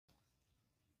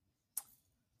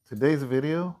Today's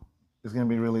video is going to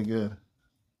be really good.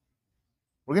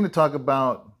 We're going to talk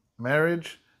about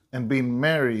marriage and being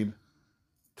married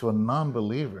to a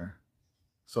non-believer.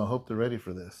 So I hope they're ready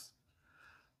for this.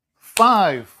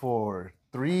 5, 4,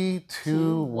 3,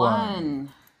 2, 1.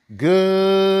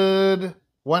 Good.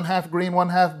 One half green, one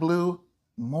half blue.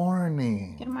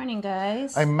 Morning. Good morning,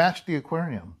 guys. I matched the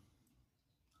aquarium.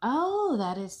 Oh,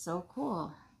 that is so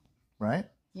cool. Right?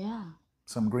 Yeah.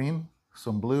 Some green,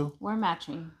 some blue. We're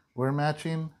matching. We're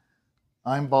matching.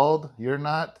 I'm bald. You're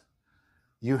not.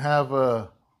 You have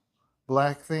a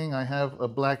black thing. I have a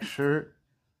black shirt.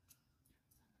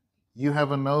 You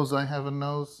have a nose. I have a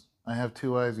nose. I have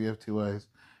 2 eyes. You have 2 eyes.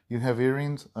 You have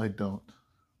earrings. I don't.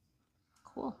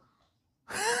 Cool.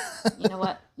 You know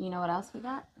what? You know what else we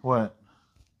got? What?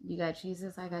 You got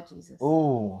Jesus. I got Jesus.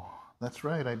 Oh, that's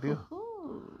right. I do.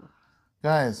 Ooh.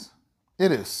 Guys,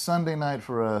 it is Sunday night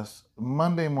for us.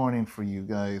 Monday morning for you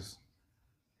guys.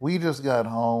 We just got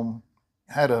home.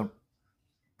 Had a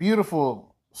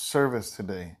beautiful service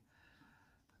today.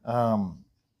 I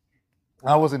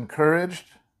was encouraged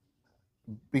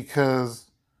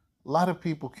because a lot of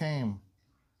people came,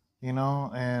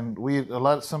 and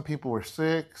some people were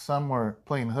sick, some were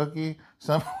playing hooky,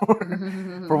 some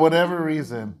were for whatever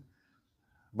reason.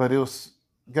 But it was,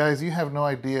 guys, you have no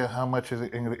idea how much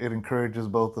it encourages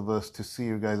both of us to see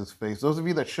your guys' face. Those of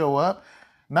you that show up,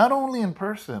 not only in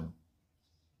person,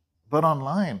 but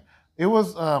online. It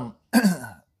was,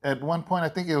 at one point, I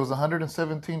think it was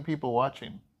 117 people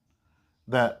watching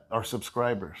that are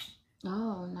subscribers.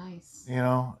 Oh, nice.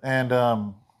 And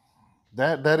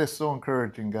that is so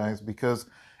encouraging, guys, because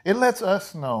it lets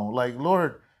us know, like,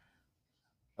 Lord,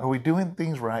 are we doing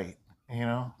things right?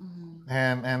 And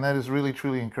that is really,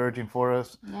 truly encouraging for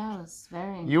us. Yeah, it was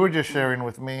very. You were just sharing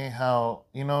with me how,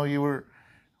 you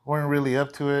weren't really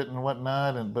up to it and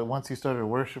whatnot, but once you started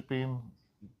worshiping,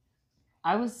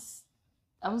 I was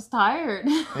tired.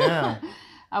 Yeah.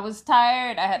 I was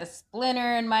tired. I had a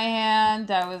splinter in my hand.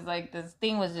 I was like, this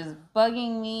thing was just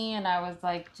bugging me, and I was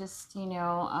like, it's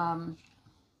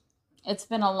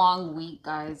been a long week,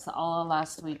 guys. All of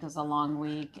last week was a long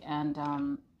week,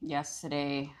 and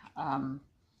yesterday, I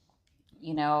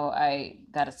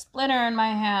got a splinter in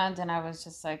my hand, and I was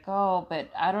just like, oh, but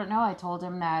I don't know. I told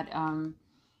him that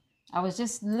I was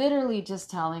just literally just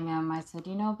telling him, I said,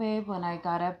 babe, when I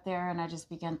got up there and I just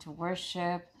began to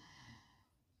worship,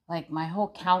 like my whole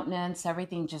countenance,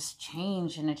 everything just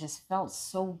changed, and it just felt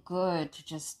so good to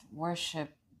just worship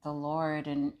the Lord.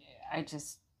 And it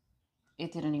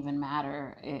didn't even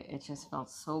matter. It just felt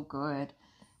so good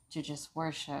to just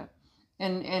worship.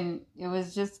 And it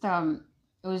was just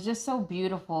so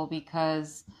beautiful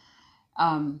because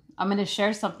I'm going to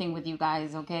share something with you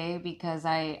guys, okay? Because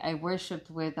I worshiped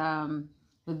with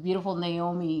beautiful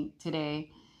Naomi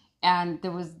today, and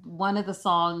there was one of the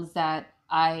songs that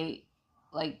I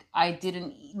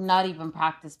didn't not even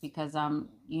practice because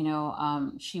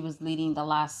she was leading the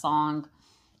last song,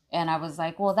 and I was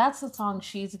like, well, that's the song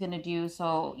she's gonna do,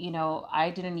 so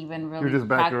I didn't even really. You're just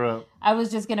back her up. I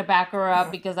was just gonna back her up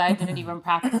because I didn't even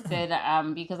practice it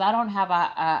because I don't have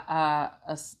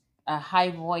a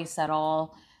high voice at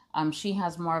all. She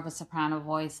has more of a soprano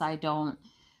voice. I don't.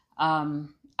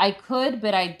 I could,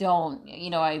 but I don't.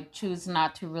 I choose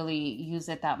not to really use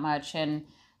it that much. And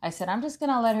I said, I'm just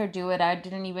going to let her do it. I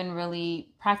didn't even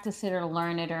really practice it or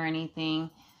learn it or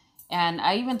anything. And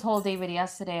I even told David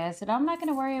yesterday, I said, I'm not going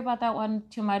to worry about that one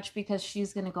too much because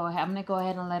she's going to go ahead. I'm going to go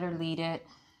ahead and let her lead it.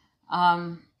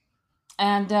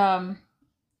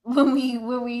 When we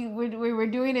were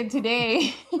doing it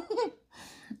today,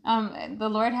 the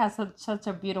Lord has such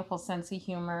a beautiful sense of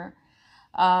humor,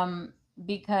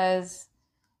 because,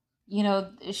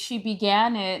 she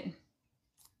began it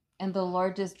and the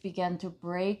Lord just began to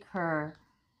break her.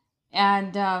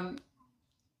 And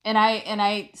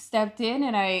I stepped in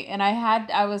and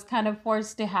I was kind of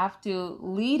forced to have to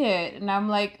lead it. And I'm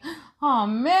like, oh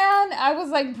man, I was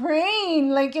like praying,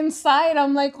 like inside.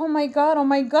 I'm like, oh my God,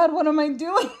 what am I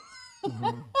doing?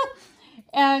 Mm-hmm.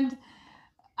 And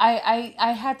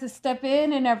I had to step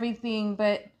in and everything,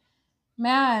 but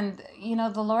man,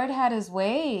 the Lord had his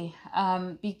way,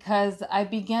 because I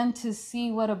began to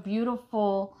see what a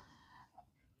beautiful,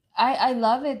 I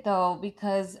love it though,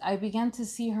 because I began to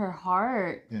see her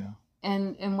heart. Yeah.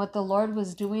 And what the Lord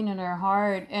was doing in her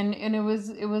heart. And it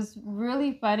was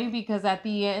really funny because at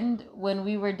the end, when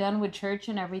we were done with church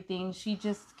and everything, she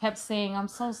just kept saying, I'm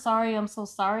so sorry.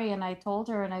 And I told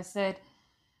her, and I said,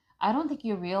 I don't think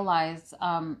you realize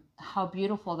how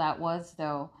beautiful that was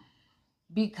though,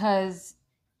 because,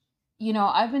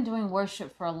 I've been doing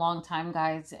worship for a long time,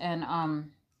 guys. And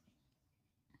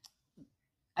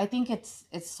I think it's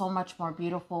so much more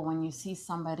beautiful when you see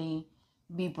somebody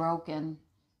be broken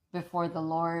before the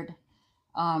Lord,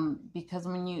 because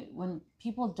when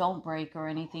people don't break or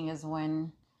anything is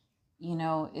when,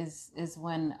 is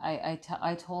when I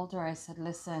told her, I said,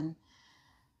 listen,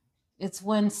 it's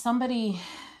when somebody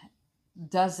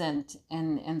doesn't,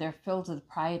 and they're filled with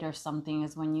pride or something,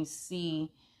 is when you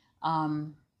see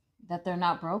um, that they're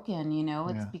not broken. It's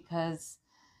Yeah. because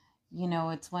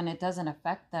it's when it doesn't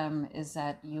affect them, is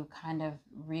that you kind of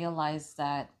realize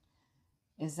that,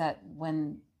 is that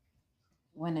when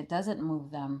it doesn't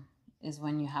move them is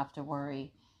when you have to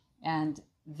worry. And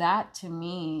that to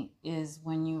me is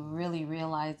when you really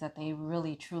realize that they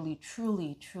really truly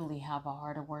truly truly have a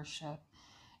heart of worship.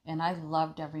 And I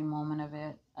loved every moment of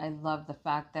it. I love the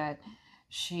fact that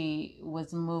she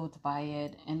was moved by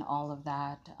it and all of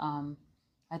that.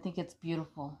 I think it's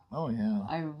beautiful. Oh yeah.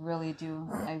 I really do.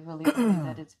 I really believe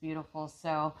that it's beautiful.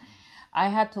 So I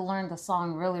had to learn the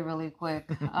song really, really quick.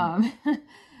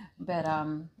 But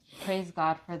praise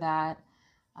God for that.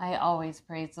 I always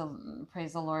praise the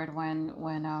Lord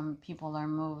when people are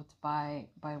moved by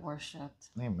worship.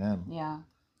 Amen. Yeah.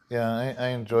 Yeah, I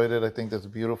enjoyed it. I think that's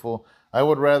beautiful. I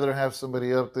would rather have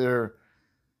somebody up there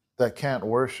that can't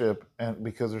worship and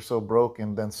because they're so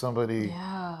broken than somebody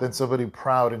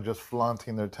proud and just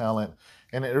flaunting their talent.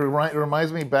 And it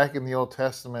reminds me back in the Old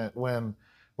Testament when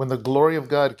the glory of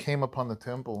God came upon the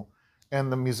temple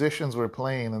and the musicians were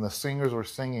playing and the singers were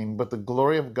singing, but the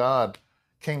glory of God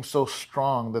came so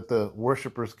strong that the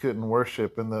worshipers couldn't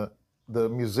worship and the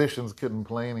musicians couldn't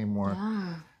play anymore.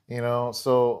 Yeah.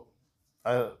 So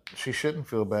she shouldn't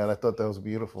feel bad. I thought that was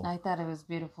beautiful. I thought it was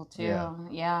beautiful too. Yeah.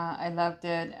 Yeah, I loved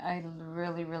it. I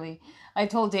really, really. I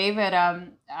told David. I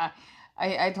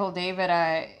told David.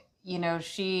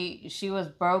 She was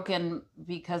broken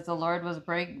because the Lord was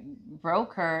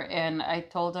broke her, and I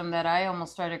told him that I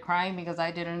almost started crying because I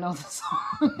didn't know the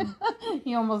song.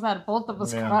 He almost had both of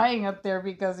us crying up there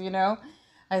because I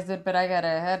said, but I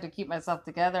had to keep myself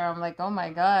together. I'm like, oh my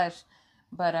gosh,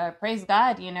 but praise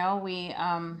God. We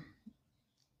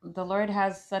the Lord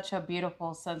has such a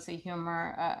beautiful sense of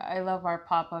humor. I love our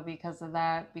Papa because of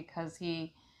that, because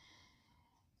he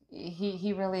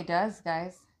really does,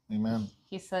 guys. Amen.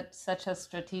 He's such a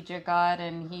strategic God,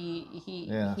 and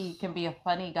he can be a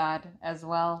funny God as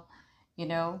well. He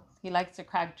likes to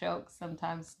crack jokes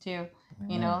sometimes too.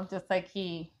 Just like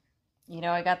I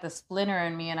got the splinter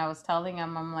in me, and I was telling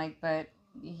him, I'm like, but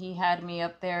he had me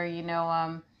up there. He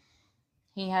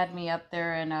had me up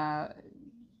there and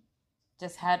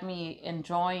just had me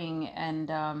enjoying, and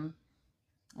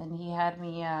he had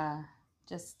me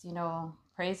just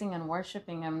praising and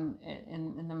worshiping him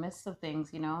in the midst of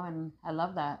things, and I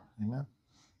love that. Amen.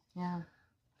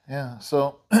 Yeah.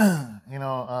 So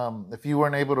if you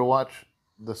weren't able to watch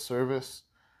the service,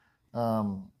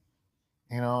 I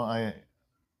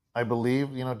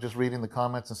believe, just reading the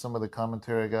comments and some of the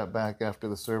commentary I got back after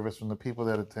the service from the people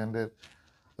that attended,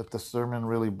 that the sermon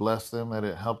really blessed them, that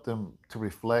it helped them to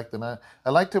reflect. And I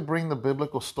like to bring the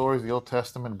biblical stories, the Old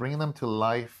Testament, bring them to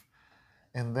life,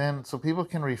 and then so people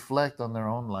can reflect on their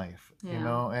own life,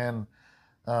 and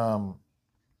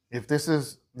if this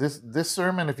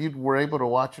sermon, if you were able to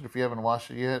watch it, if you haven't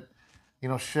watched it yet,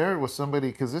 share it with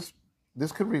somebody, because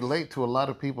this could relate to a lot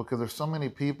of people, because there's so many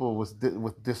people with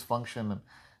dysfunction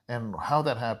and how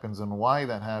that happens and why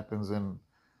that happens, and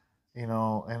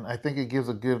and I think it gives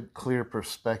a good, clear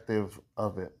perspective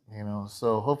of it,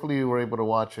 So hopefully you were able to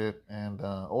watch it, and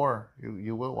or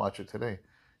you will watch it today,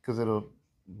 because it'll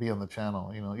be on the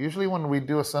channel. Usually when we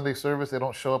do a Sunday service, they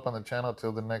don't show up on the channel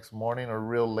till the next morning or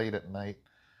real late at night.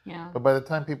 Yeah. But by the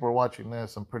time people are watching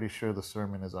this, I'm pretty sure the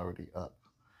sermon is already up.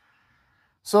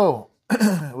 So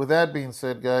with that being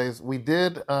said, guys, we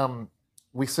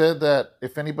said that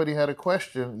if anybody had a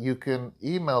question, you can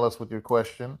email us with your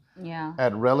question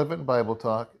at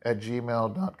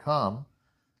relevantbibletalk@gmail.com.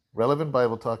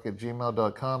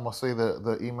 relevantbibletalk@gmail.com. I'll say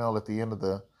the email at the end of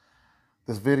this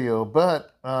video.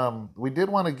 But we did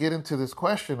want to get into this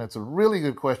question. It's a really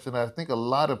good question. I think a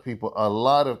lot of people,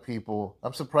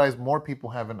 I'm surprised more people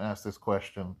haven't asked this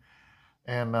question.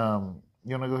 And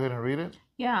you want to go ahead and read it?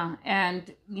 Yeah,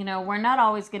 and we're not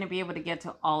always going to be able to get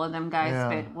to all of them,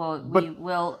 guys, but we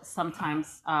will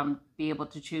sometimes be able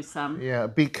to choose some. Yeah,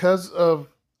 because of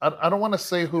I don't want to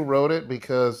say who wrote it,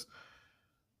 because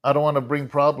I don't want to bring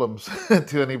problems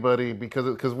to anybody,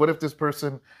 because what if this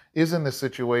person is in this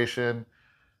situation?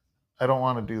 I don't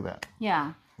want to do that.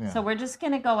 Yeah. So we're just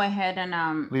going to go ahead and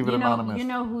leave it anonymous. You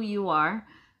know who you are,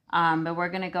 but we're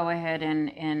going to go ahead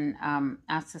and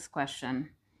ask this question.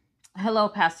 Hello,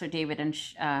 Pastor David and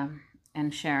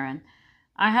Sharon.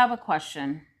 I have a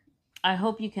question. I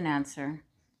hope you can answer.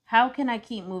 How can I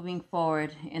keep moving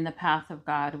forward in the path of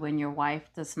God when your wife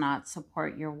does not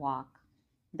support your walk?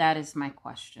 That is my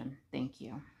question. Thank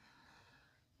you.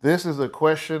 This is a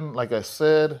question, like I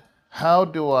said, how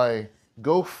do I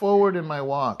go forward in my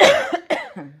walk?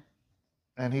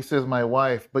 And he says, my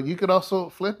wife, but you could also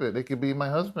flip it. It could be my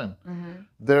husband. Hmm.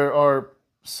 There are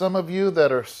some of you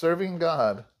that are serving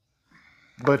God,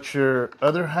 but your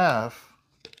other half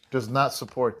does not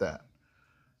support that.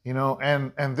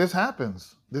 And this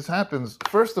happens. This happens.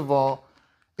 First of all,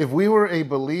 if we were a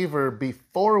believer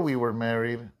before we were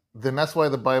married, then that's why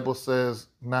the Bible says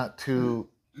not to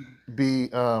be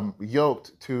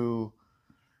yoked to,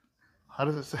 how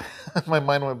does it say? My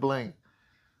mind went blank.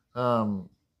 Um,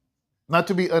 Not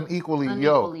to be unequally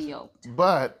Unequally yoked. yoked.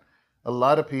 But a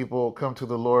lot of people come to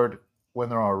the Lord when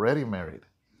they're already married.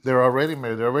 They're already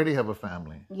married. They already have a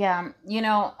family. Yeah,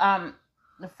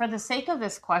 for the sake of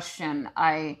this question,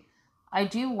 I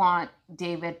do want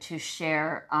David to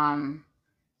share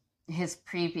his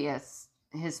previous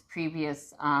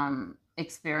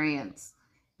experience,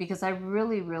 because I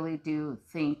really really do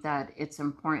think that it's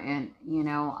important,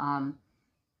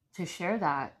 to share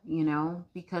that,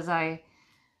 because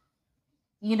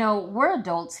we're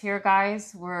adults here,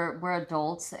 guys. We're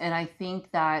adults, and I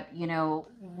think that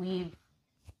we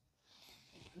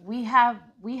have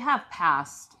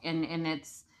passed, and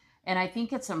I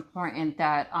think it's important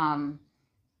that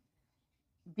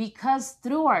because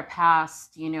through our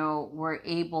past, we're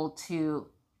able to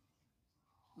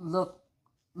look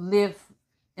live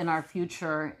in our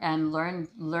future and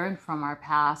learn from our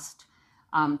past,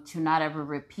 to not ever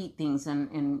repeat things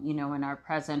in our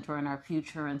present or in our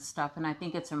future and stuff. And I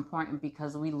think it's important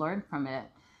because we learn from it,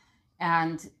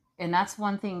 and that's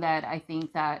one thing that I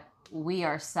think that we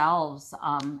ourselves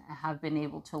have been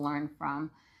able to learn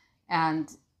from. And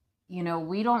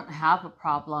we don't have a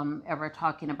problem ever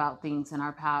talking about things in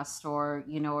our past, or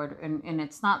and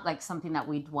it's not like something that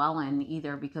we dwell in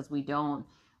either, because we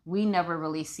never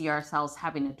really see ourselves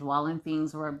having to dwell in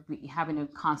things or having to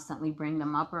constantly bring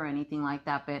them up or anything like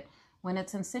that. But when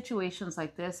it's in situations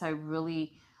like this, I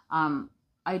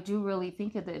do really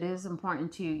think that it is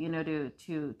important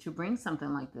to to bring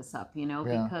something like this up,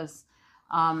 Yeah.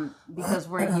 because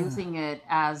we're using it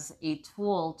as a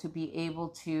tool to be able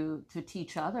to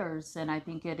teach others, and I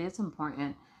think it is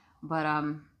important. But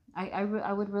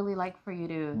I would really like for you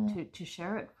to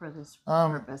share it for this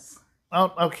purpose.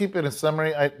 I'll keep it in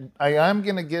summary. I am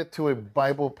going to get to a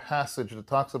Bible passage that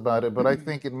talks about it, but I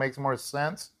think it makes more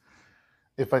sense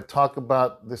if I talk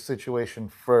about the situation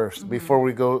first before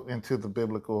we go into the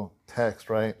biblical text,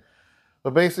 right?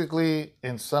 But basically,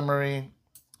 in summary,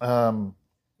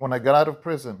 when I got out of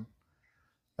prison,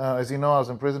 as you know, I was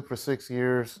in prison for 6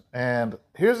 years. And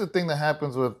here's the thing that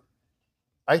happens with,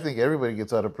 I think everybody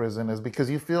gets out of prison, is because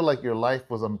you feel like your life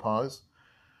was on pause.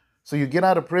 So you get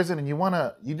out of prison and you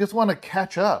just want to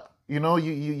catch up. You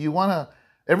want to,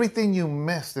 everything you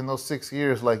missed in those 6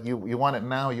 years, like you want it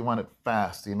now, you want it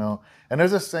fast, And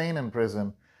there's a saying in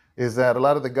prison is that a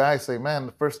lot of the guys say, man,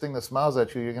 the first thing that smiles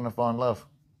at you, you're going to fall in love,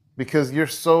 because you're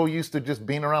so used to just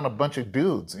being around a bunch of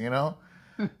dudes,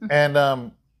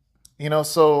 And,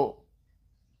 so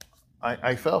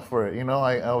I fell for it.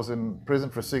 I was in prison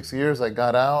for 6 years. I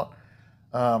got out,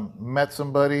 met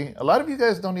somebody. A lot of you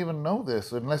guys don't even know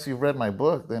this. Unless you've read my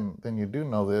book, then you do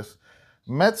know this.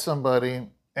 Met somebody,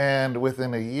 and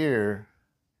within a year,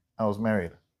 I was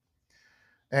married.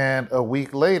 And a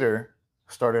week later,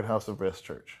 started House of Rest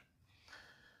Church.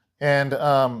 And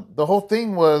the whole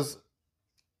thing was,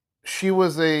 she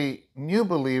was a new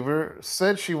believer,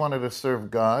 said she wanted to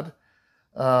serve God.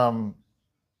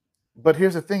 But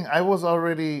here's the thing, I was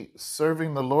already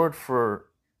serving the Lord for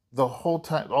the whole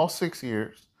time, all 6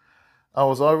 years. I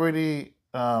was already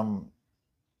a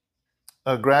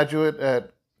graduate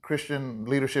at Christian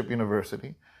Leadership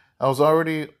University.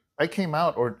 I came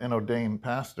out an ordained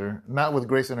pastor, not with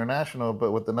Grace International,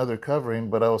 but with another covering,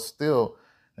 but I was still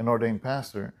an ordained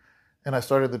pastor. And I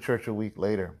started the church a week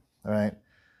later, all right?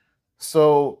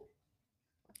 So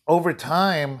over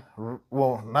time,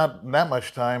 well, not that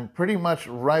much time, pretty much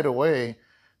right away,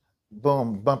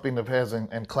 boom, bumping of heads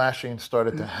and clashing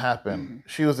started to happen.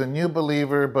 She was a new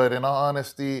believer, but in all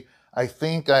honesty, I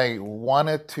think I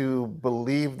wanted to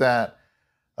believe that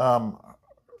her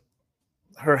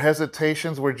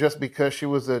hesitations were just because she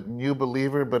was a new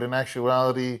believer, but in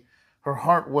actuality, her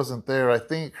heart wasn't there. I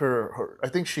think I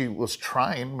think she was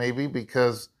trying, maybe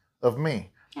because of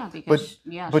me. Yeah, because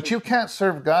But you can't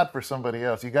serve God for somebody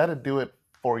else. You got to do it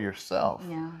for yourself.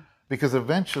 Yeah. Because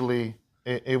eventually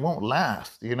it won't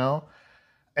last,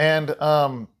 And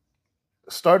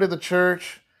started the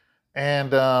church,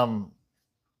 and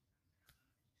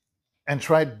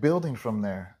tried building from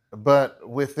there. But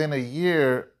within a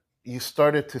year, you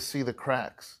started to see the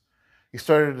cracks. You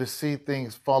started to see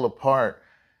things fall apart.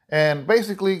 And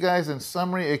basically, guys, in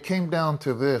summary, it came down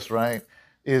to this, right?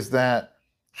 Is that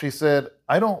she said,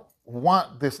 I don't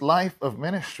want this life of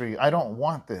ministry. I don't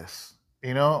want this,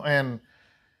 and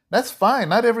that's fine.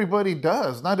 Not everybody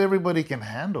does. Not everybody can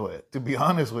handle it, to be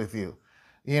honest with you,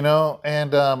 and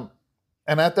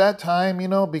at that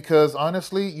time, because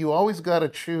honestly, you always got to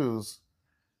choose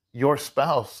your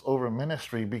spouse over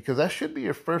ministry because that should be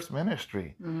your first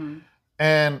ministry. Mm-hmm.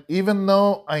 And even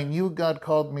though I knew God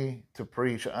called me to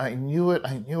preach, I knew it,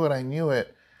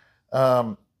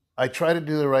 I tried to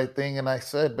do the right thing, and I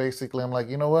said basically, I'm like,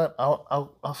 you know what?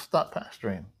 I'll stop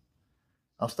pastoring.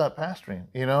 I'll stop pastoring.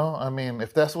 I mean,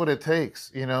 if that's what it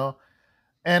takes,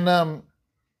 And I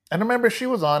remember she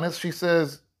was honest. She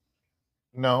says,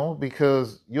 no,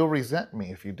 because you'll resent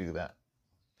me if you do that.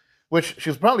 Which she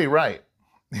was probably right,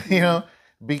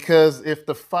 because if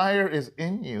the fire is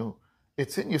in you,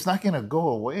 it's in you. It's not going to go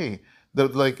away.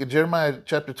 Like Jeremiah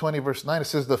chapter 20, verse 9, it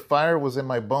says, the fire was in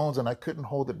my bones and I couldn't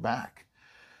hold it back.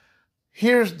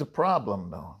 Here's the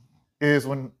problem, though, is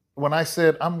when I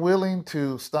said, I'm willing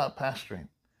to stop pastoring.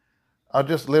 I'll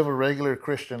just live a regular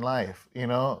Christian life.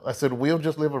 I said, we'll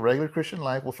just live a regular Christian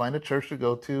life. We'll find a church to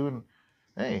go to. And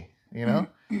hey,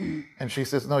 and she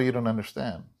says, no, you don't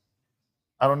understand.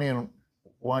 I don't even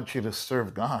want you to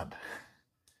serve God.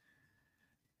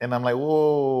 And I'm like,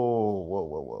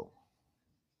 whoa.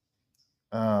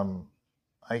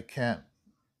 I can't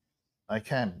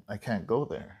go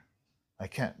there. I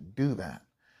can't do that.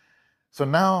 So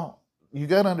now you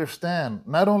got to understand,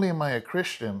 not only am I a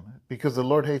Christian because the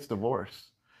Lord hates divorce,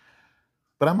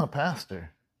 but I'm a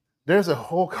pastor. There's a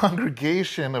whole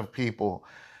congregation of people,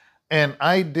 and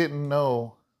I didn't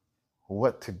know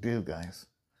what to do, guys.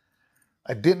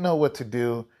 I didn't know what to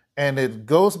do. And it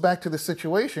goes back to the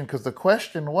situation because the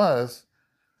question was,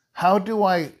 how do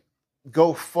I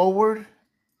go forward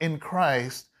in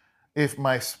Christ if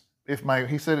my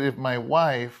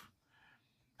wife,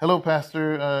 hello,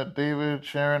 Pastor David,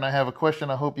 Sharon, I have a question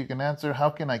I hope you can answer. How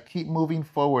can I keep moving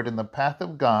forward in the path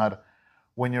of God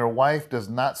when your wife does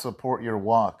not support your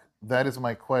walk? That is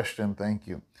my question. Thank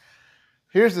you.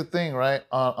 Here's the thing, right,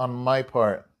 on my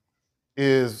part,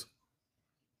 is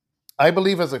I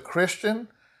believe as a Christian,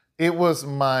 it was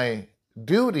my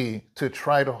duty to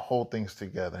try to hold things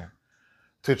together,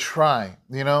 to try,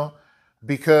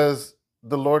 because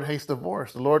the Lord hates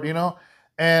divorce. The Lord,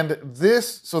 and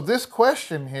this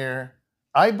question here,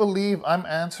 I believe I'm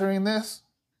answering this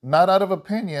not out of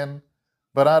opinion,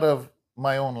 but out of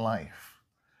my own life.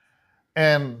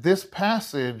 And this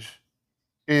passage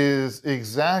is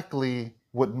exactly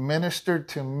what ministered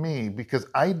to me because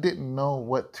I didn't know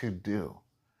what to do.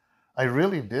 I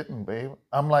really didn't, babe.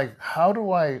 I'm like, how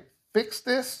do I fix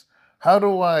this? How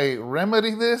do I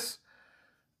remedy this?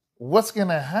 What's going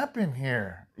to happen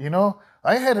here?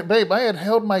 I had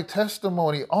held my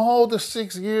testimony all the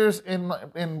 6 years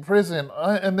in prison.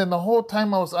 And then the whole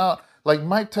time I was out, like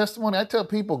my testimony, I tell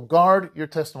people, guard your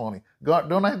testimony.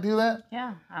 Don't I do that?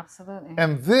 Yeah, absolutely.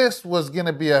 And this was going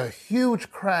to be a huge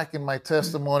crack in my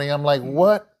testimony. I'm like,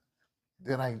 what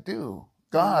did I do?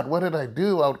 God, what did I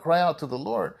do? I would cry out to the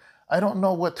Lord. I don't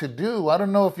know what to do. I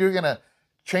don't know if you're going to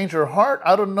change her heart.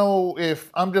 I don't know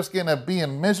if I'm just going to be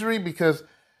in misery because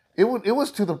it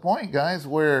was to the point, guys,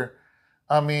 where,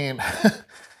 I mean,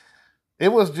 it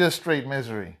was just straight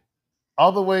misery.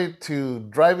 All the way to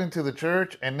driving to the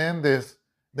church, and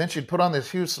then she'd put on this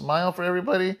huge smile for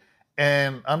everybody,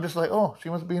 and I'm just like, oh, she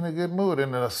must be in a good mood.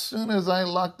 And then as soon as I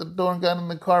locked the door and got in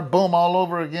the car, boom, all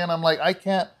over again. I'm like, I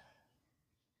can't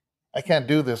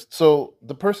do this. So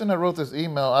the person that wrote this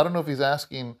email, I don't know if he's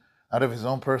asking out of his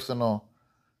own personal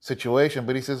situation,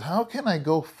 but he says, how can I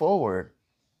go forward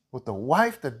with a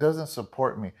wife that doesn't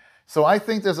support me? So I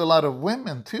think there's a lot of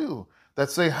women too that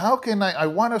say, how can I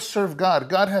want to serve God.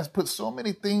 God has put so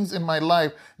many things in my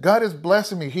life. God is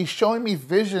blessing me. He's showing me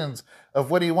visions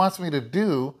of what he wants me to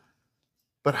do.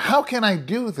 But how can I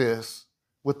do this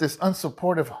with this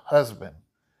unsupportive husband?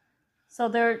 So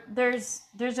there's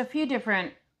a few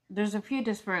different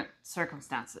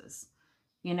circumstances.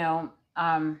 You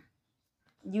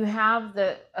have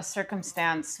a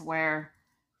circumstance where,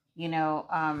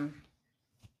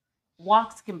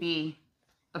 walks can be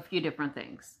a few different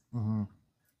things. Mm-hmm.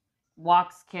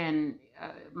 Walks can,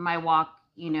 my walk,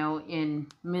 in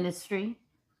ministry,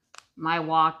 my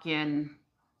walk in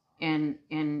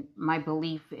my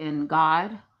belief in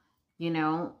God,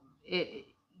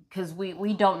 because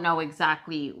we don't know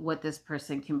exactly what this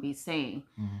person can be saying.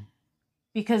 Mm-hmm.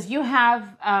 because you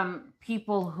have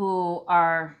people who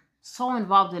are so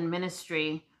involved in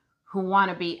ministry who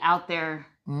want to be out there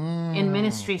in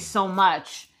ministry so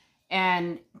much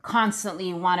and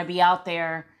constantly want to be out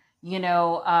there, you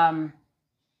know,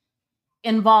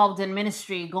 involved in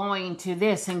ministry, going to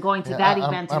this and going to that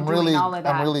event and doing all of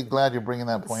that. I'm really glad you're bringing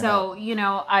that point up. So, you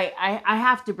know, I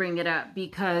have to bring it up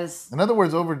because, in other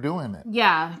words, overdoing it.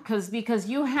 Yeah, because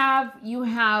you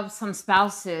have some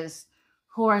spouses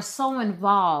who are so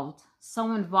involved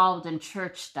in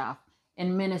church stuff,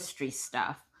 in ministry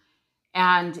stuff,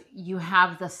 and you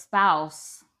have the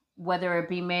spouse, whether it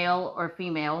be male or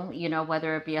female, you know,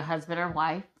 whether it be a husband or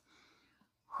wife,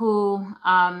 who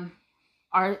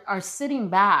are sitting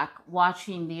back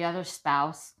watching the other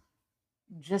spouse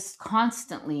just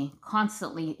constantly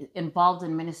involved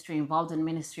in ministry,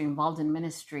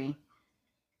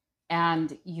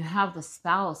 and you have the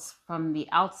spouse from the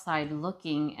outside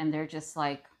looking, and they're just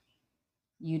like,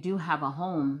 you do have a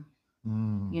home,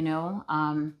 you know,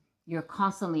 you're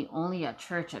constantly only at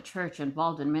church,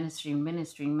 involved in ministry,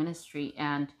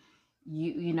 and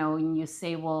you know, and you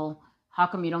say, well, how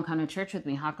come you don't come to church with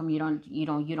me? How come you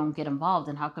don't get involved?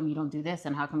 And how come you don't do this?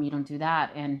 And how come you don't do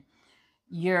that? And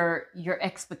your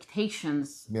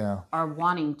expectations are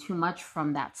wanting too much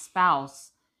from that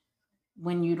spouse,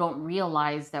 when you don't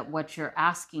realize that what you're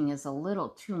asking is a little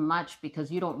too much, because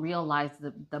you don't realize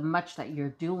the much that you're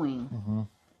doing.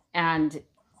 And,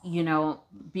 you know,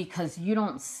 because you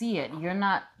don't see it, you're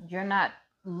not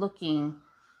looking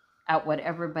at what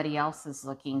everybody else is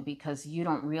looking, because you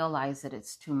don't realize that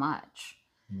it's too much.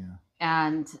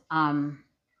 And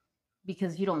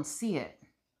because you don't see it,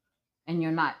 and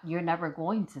you're never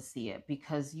going to see it,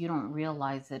 because you don't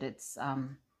realize that it's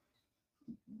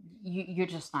you're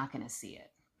just not going to see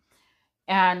it.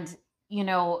 And, you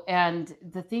know, and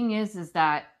the thing is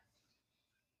that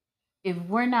if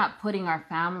we're not putting our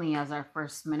family as our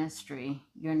first ministry,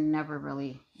 you're never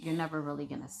really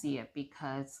going to see it,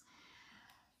 because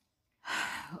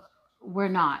we're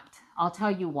not. I'll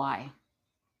tell you why.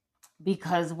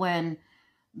 Because when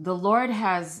the Lord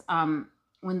has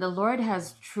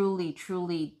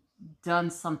truly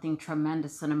done something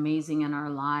tremendous and amazing in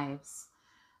our lives,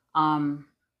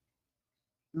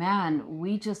 man,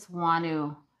 we just want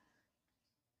to,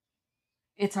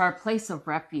 it's our place of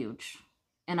refuge.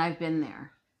 And I've been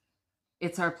there.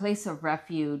 It's our place of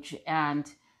refuge, and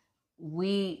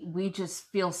we just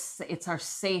feel it's our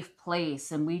safe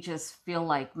place, and we just feel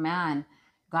like, man,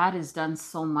 God has done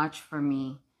so much for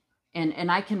me.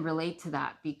 And I can relate to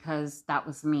that, because that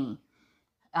was me.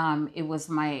 It was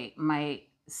my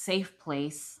safe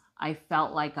place. I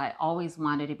felt like I always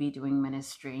wanted to be doing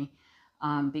ministry,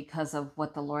 because of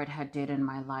what the Lord had did in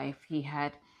my life.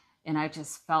 And I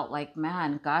just felt like,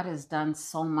 man, God has done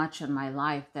so much in my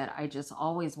life that I just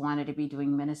always wanted to be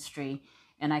doing ministry,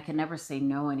 and I could never say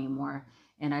no anymore.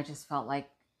 And I just felt like,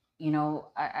 you know,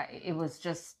 it was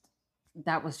just,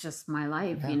 that was just my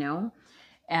life, you know?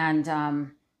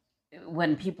 And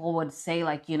when people would say,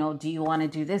 like, you know, do you want to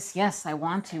do this? Yes, I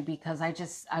want to, because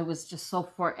I was just so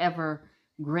forever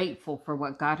grateful for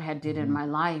what God had did in my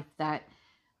life, that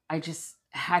I just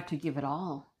had to give it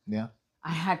all. I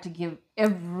had to give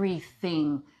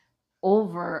everything,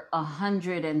 over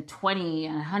 120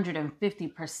 and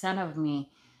 150% of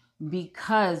me,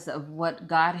 because of what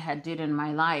God had did in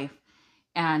my life.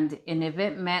 And if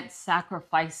it meant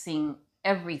sacrificing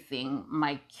everything,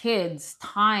 my kids'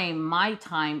 time, my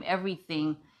time,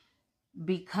 everything,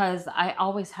 because I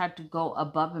always had to go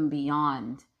above and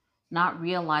beyond, not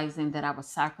realizing that I was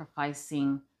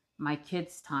sacrificing my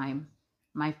kids' time,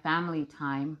 my family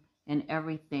time, and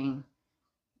everything,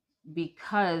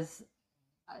 because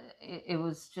it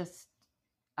was just,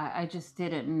 I just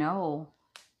didn't know.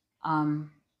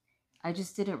 I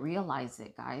just didn't realize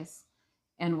it, guys.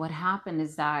 And what happened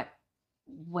is that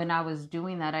when I was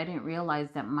doing that, I didn't realize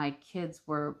that my kids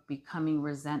were becoming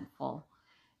resentful,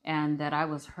 and that I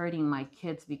was hurting my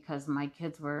kids, because my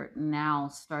kids were now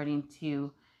starting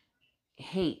to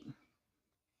hate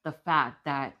the fact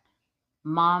that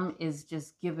mom is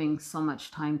just giving so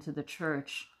much time to the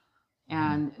church,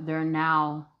 and they're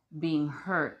now being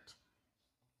hurt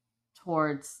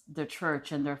towards the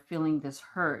church, and they're feeling this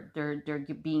hurt. They're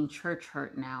being church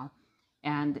hurt now,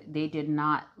 and they did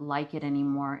not like it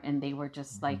anymore, and they were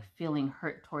just like feeling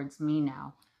hurt towards me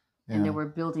now. And they were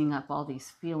building up all these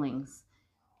feelings.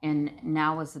 And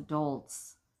now as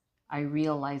adults, I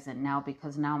realize it now,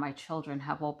 because now my children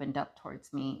have opened up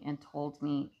towards me and told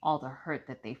me all the hurt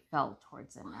that they felt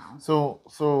towards it now.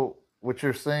 So what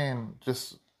you're saying,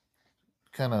 just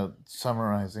kind of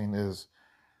summarizing, is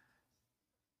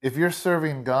if you're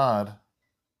serving God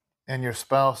and your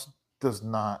spouse does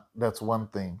not. That's one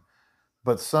thing.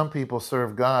 But some people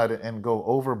serve God and go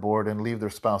overboard and leave their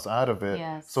spouse out of it.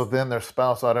 So Yes. then their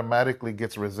spouse automatically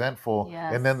gets resentful,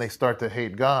 and then they Yes. start to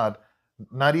hate God,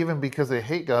 not even because they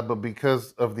hate God, but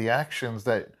because of the actions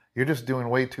that you're just doing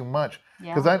way too much.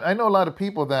 Because Yeah. I know a lot of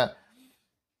people that,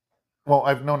 well,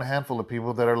 I've known a handful of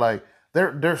people that are like,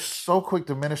 they're so quick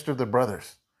to minister to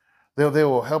brothers. They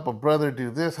will help a brother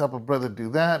do this, help a brother do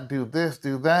that, do this,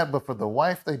 do that, but for the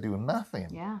wife they do nothing.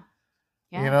 Yeah.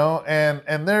 You Yeah. know,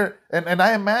 and they're and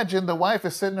I imagine the wife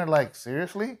is sitting there like,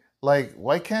 seriously? Like,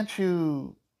 why can't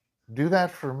you do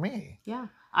that for me? Yeah.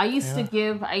 I used to Yeah.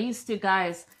 give, I used to,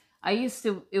 guys,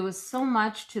 it was so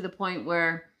much to the point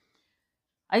where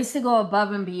I used to go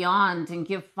above and beyond and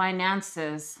give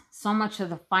finances, so much of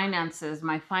the finances,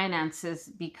 my finances,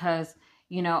 because,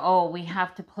 oh, we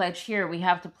have to pledge here, we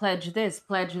have to pledge this,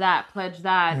 pledge that, pledge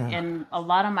that. Yeah. And a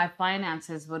lot of my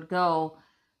finances would go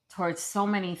towards so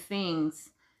many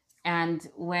things. And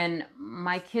when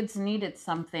my kids needed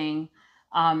something,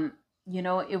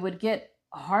 it would get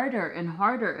harder and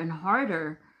harder and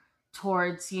harder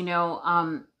towards,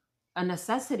 a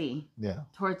necessity Yeah.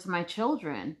 towards my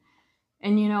children.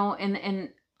 And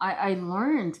and I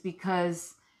learned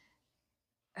because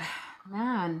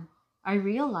man, I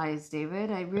realized,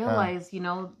 David, I Yeah. realized,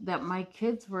 that my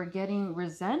kids were getting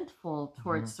resentful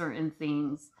towards Mhm. certain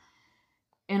things.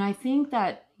 And I think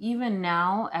that even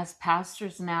now, as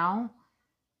pastors now,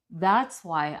 that's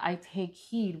why I take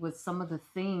heed with some of the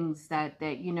things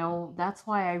that's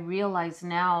why I realize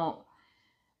now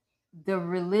the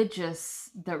religious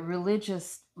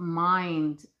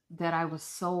mind that I was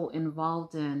so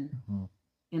involved Mhm.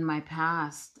 in my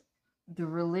past, the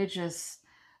religious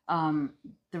um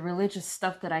the religious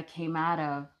stuff that I came out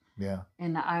of. Yeah.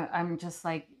 And I'm just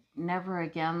like, never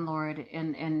again, Lord,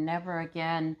 and never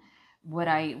again would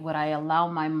I allow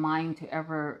my mind to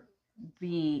ever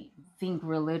be think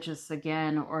religious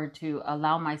again, or to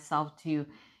allow myself to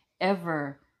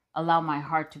ever allow my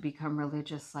heart to become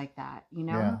religious like that.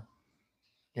 Yeah.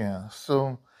 Yeah.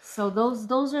 So So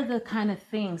those are the kind of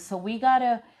things. So we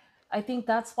gotta, I think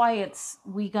that's why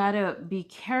we gotta be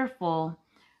careful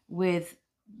with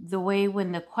the way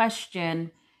when the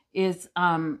question is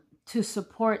to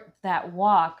support that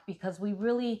walk, because we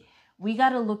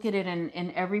gotta look at it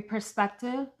in every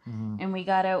perspective. mhm. And we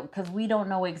gotta, because we don't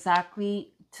know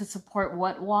exactly to support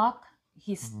what walk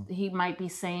Mhm. he might be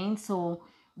saying. So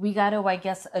we got to, I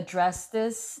guess, address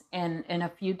this in a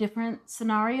few different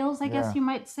scenarios, I guess Yeah. you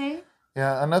might say.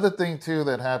 Yeah, another thing too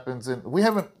that happens, and we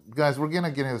haven't, guys, we're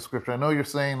gonna get into the scripture. I know you're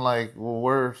saying like,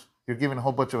 well, you're giving a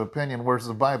whole bunch of opinion. Where's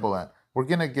the Bible at? We're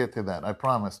gonna get to that, I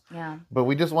promise. Yeah. But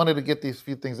we just wanted to get these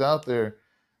few things out there.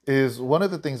 Is one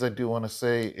of the things I do want to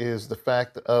say is the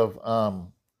fact of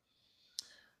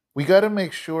we got to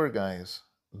make sure, guys,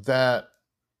 that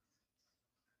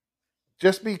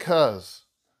just because,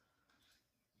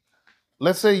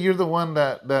 let's say you're the one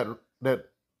that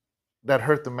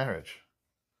hurt the marriage,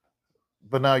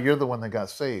 but now you're the one that got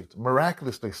saved,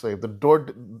 miraculously saved.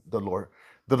 The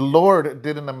Lord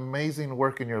did an amazing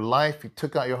work in your life. He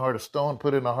took out your heart of stone,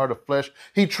 put it in a heart of flesh.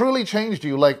 He truly changed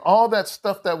you. Like all that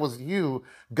stuff that was you,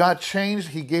 God changed.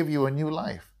 He gave you a new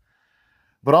life.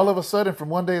 But all of a sudden, from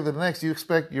one day to the next, you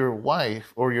expect your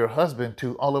wife or your husband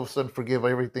to all of a sudden forgive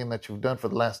everything that you've done for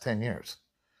the last 10 years.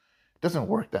 It doesn't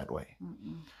work that way.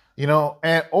 Mm-mm.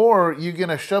 Or you're going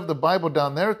to shove the Bible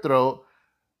down their throat,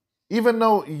 even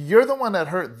though you're the one that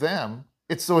hurt them.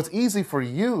 It's easy for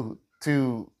you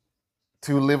to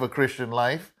live a Christian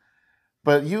life,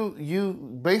 but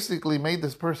you basically made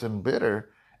this person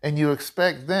bitter, and you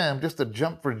expect them just to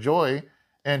jump for joy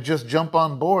and just jump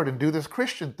on board and do this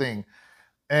Christian thing.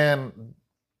 And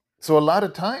so a lot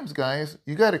of times, guys,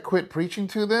 you got to quit preaching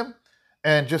to them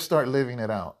and just start living it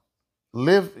out.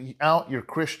 Live out your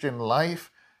Christian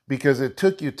life, because it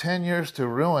took you 10 years to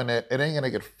ruin it. It ain't going to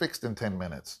get fixed in 10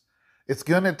 minutes. It's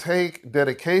going to take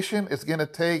dedication. It's going to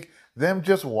take them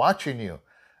just watching you.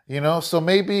 So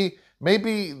maybe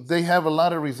they have a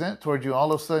lot of resent towards you.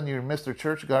 All of a sudden you're Mr.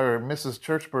 Church guy or Mrs.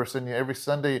 Church person. Every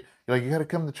Sunday you're like, you got to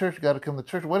come to church, you got to come to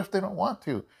church. What if they don't want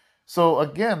to? So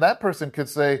again, that person could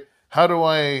say, how do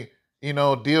I,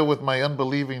 deal with my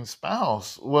unbelieving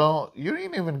spouse? Well, you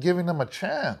ain't even giving them a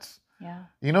chance. Yeah.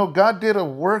 God did a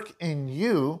work in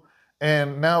you,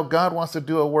 and now God wants to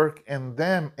do a work in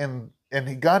them, and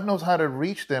God knows how to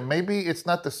reach them. Maybe it's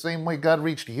not the same way God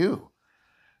reached you.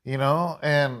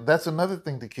 And that's another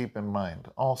thing to keep in mind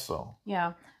also.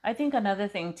 Yeah. I think another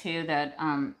thing too that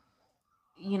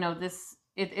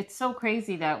it's so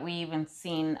crazy that we even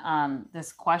seen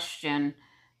this question,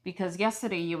 because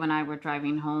yesterday you and I were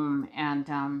driving home,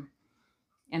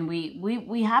 And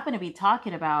we happen to be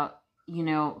talking about,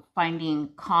 finding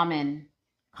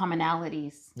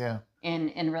commonalities Yeah.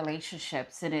 in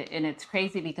relationships. And it's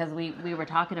crazy because we were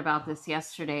talking about this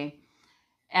yesterday,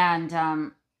 and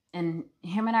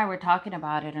him and I were talking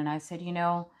about it, and I said,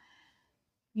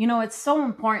 it's so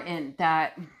important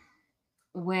that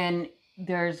when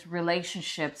there's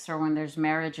relationships, or when there's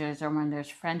marriages, or when there's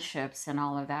friendships and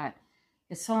all of that,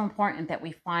 it's so important that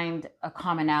we find a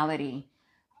commonality.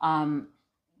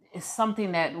 It's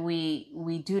something that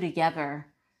we do together,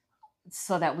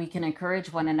 so that we can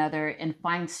encourage one another and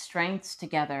find strengths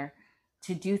together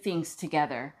to do things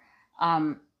together.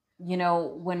 When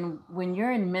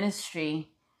you're in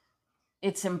ministry,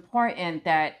 it's important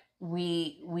that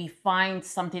we find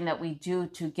something that we do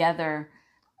together.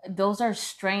 Those are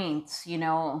strengths.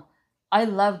 I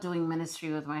love doing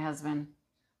ministry with my husband.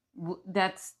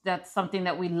 That's something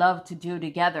that we love to do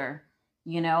together.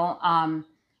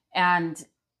 And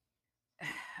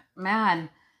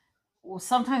man,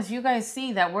 sometimes you guys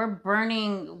see that we're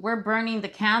burning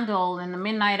the candle in the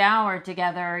midnight hour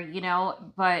together,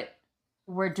 but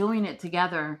we're doing it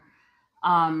together.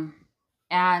 And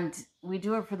we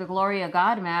do it for the glory of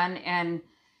God, man. And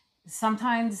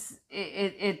sometimes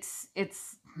it's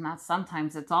not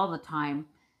sometimes, it's all the time.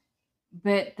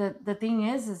 But the thing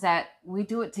is that we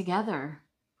do it together.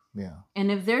 Yeah. And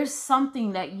if there's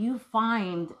something that you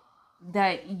find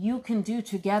that you can do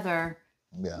together,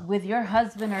 Yeah. with your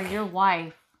husband or your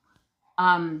wife,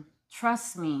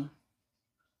 trust me,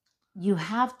 you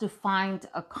have to find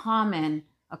a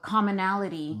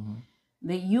commonality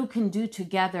that you can do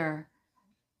together,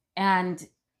 and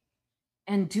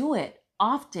do it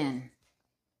often.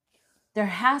 There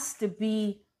has to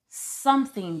be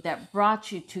something that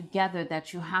brought you together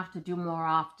that you have to do more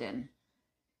often,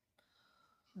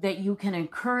 that you can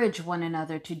encourage one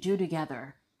another to do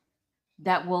together,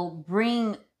 that will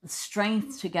bring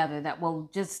strength together, that will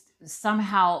just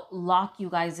somehow lock you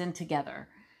guys in together.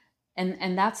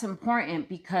 And that's important,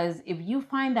 because if you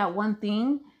find that one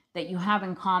thing that you have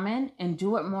in common and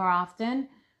do it more often,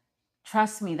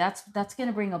 trust me, that's going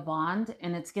to bring a bond,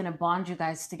 and it's going to bond you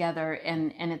guys together,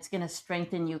 and it's going to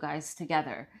strengthen you guys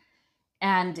together.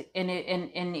 And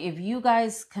if you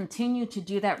guys continue to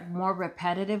do that more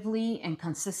repetitively and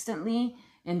consistently,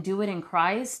 and do it in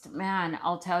Christ, man,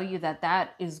 I'll tell you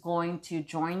that is going to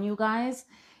join you guys,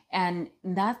 and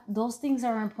those things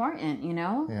are important.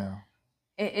 Yeah.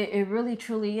 It really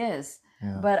truly is.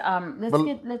 Yeah. But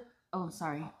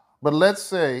sorry. But let's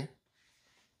say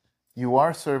you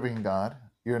are serving God.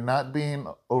 You're not being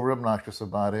over obnoxious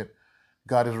about it.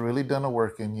 God has really done a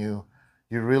work in you.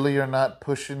 You really are not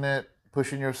pushing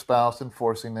your spouse and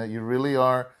forcing it. You really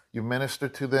are. You minister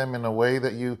to them in a way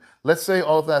that let's say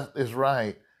all that is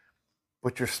right,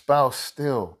 but your spouse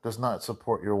still does not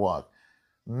support your walk.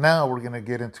 Now we're going to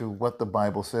get into what the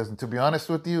Bible says. And to be honest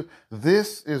with you,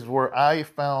 this is where I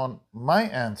found my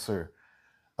answer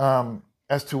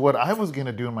as to what I was going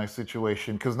to do in my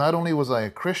situation. Because not only was I a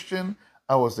Christian,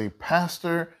 I was a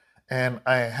pastor, and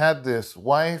I had this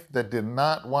wife that did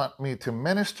not want me to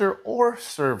minister or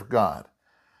serve God.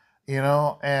 And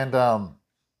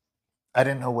I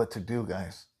didn't know what to do,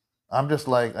 guys. I'm just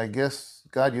like, I guess,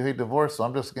 God, you hate divorce, so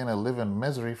I'm just going to live in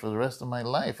misery for the rest of my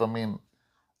life. I mean,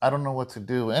 I don't know what to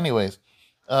do. Anyways,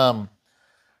 in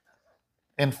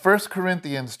 1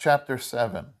 Corinthians chapter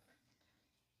 7,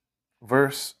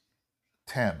 verse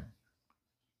 10,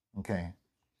 okay.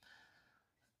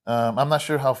 I'm not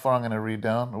sure how far I'm going to read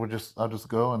down. I'll just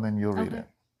go, and then you'll read it.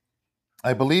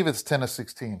 I believe it's 10 to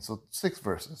 16, so 6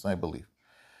 verses, I believe.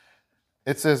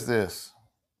 It says this.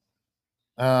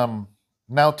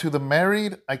 Now to the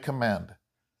married I command,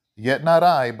 yet not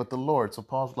I, but the Lord. So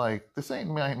Paul's like, this ain't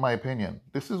my opinion.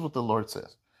 This is what the Lord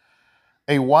says.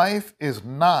 A wife is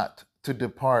not to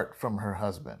depart from her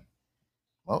husband.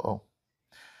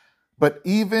 But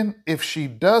even if she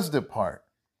does depart,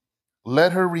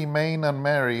 let her remain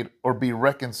unmarried or be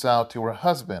reconciled to her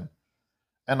husband.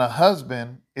 And a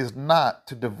husband is not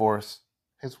to divorce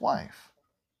his wife.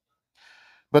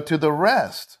 But to the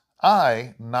rest,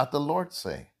 I, not the Lord,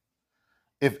 say,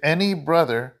 if any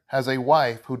brother has a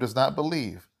wife who does not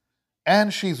believe,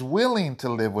 and she's willing to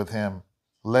live with him,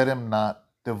 let him not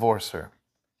divorce her.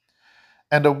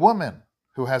 And a woman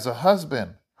who has a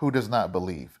husband who does not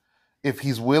believe, if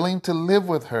he's willing to live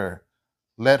with her,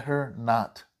 let her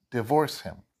not divorce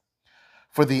him.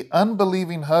 For the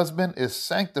unbelieving husband is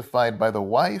sanctified by the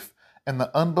wife, and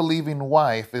the unbelieving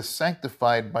wife is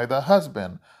sanctified by the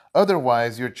husband.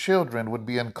 Otherwise, your children would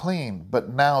be unclean,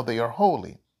 but now they are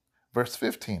holy. Verse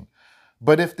 15,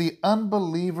 but if the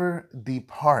unbeliever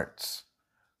departs,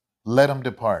 let him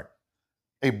depart.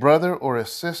 A brother or a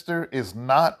sister is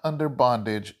not under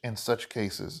bondage in such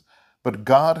cases, but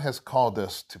God has called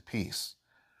us to peace.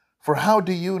 For how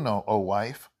do you know, O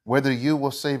wife, whether you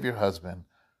will save your husband?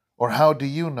 Or how do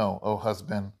you know, O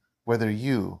husband, whether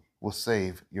you will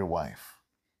save your wife?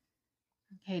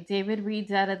 Okay, David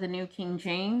reads out of the New King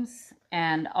James,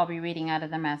 and I'll be reading out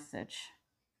of the Message.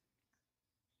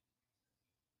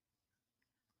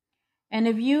 And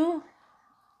if you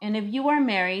are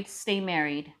married, stay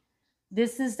married.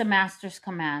 This is the master's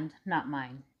command, not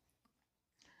mine.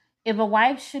 If a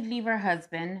wife should leave her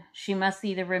husband, she must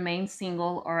either remain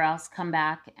single or else come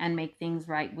back and make things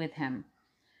right with him.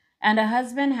 And a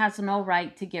husband has no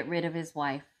right to get rid of his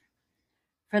wife.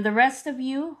 For the rest of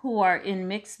you who are in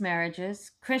mixed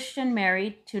marriages, Christian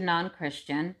married to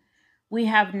non-Christian, we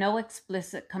have no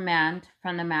explicit command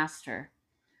from the master.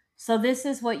 So this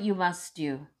is what you must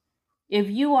do. If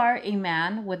you are a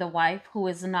man with a wife who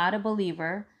is not a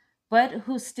believer, but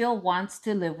who still wants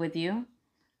to live with you,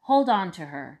 hold on to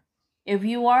her. If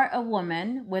you are a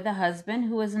woman with a husband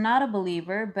who is not a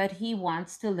believer, but he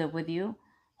wants to live with you,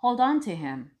 hold on to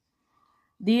him.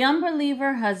 The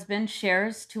unbeliever husband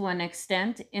shares to an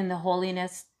extent in the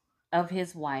holiness of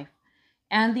his wife,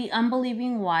 and the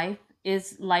unbelieving wife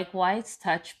is likewise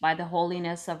touched by the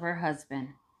holiness of her husband.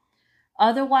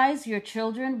 Otherwise, your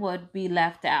children would be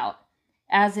left out.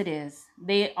 As it is,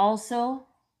 they also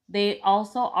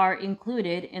are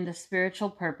included in the spiritual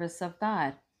purpose of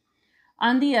God.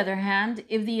 On the other hand,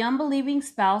 if the unbelieving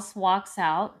spouse walks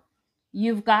out,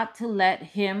 you've got to let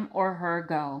him or her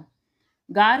go.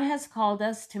 God has called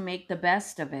us to make the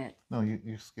best of it. No,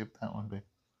 you skipped that one, babe.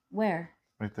 Where?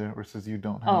 Right there, where it says you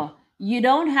don't have. Oh, you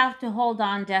don't have to hold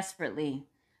on desperately.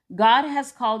 God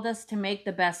has called us to make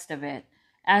the best of it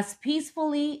as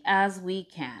peacefully as we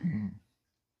can. Mm-hmm.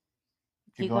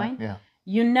 Keep going? Yeah.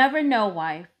 You never know,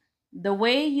 wife. The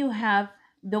way you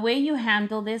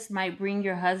handle this might bring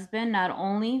your husband not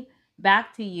only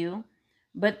back to you,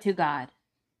 but to God.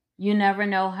 You never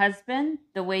know, husband.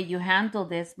 The way you handle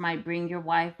this might bring your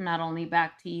wife not only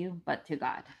back to you, but to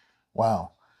God.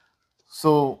 Wow.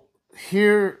 So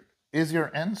here is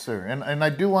your answer. And I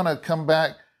do want to come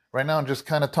back right now and just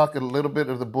kind of talk a little bit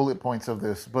of the bullet points of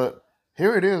this. But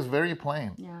here it is, very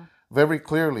plain, very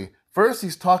clearly. First,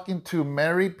 he's talking to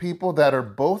married people that are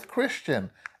both Christian,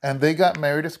 and they got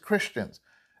married as Christians.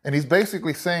 And he's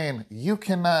basically saying, you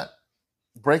cannot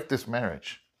break this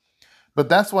marriage. But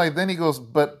that's why then he goes,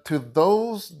 but to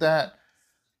those that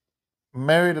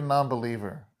married a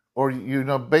non-believer, or,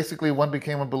 basically one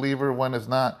became a believer, one is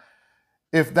not.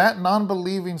 If that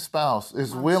non-believing spouse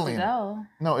is willing,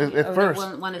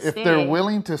 if they're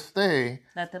willing to stay,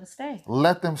 let them stay.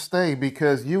 Let them stay,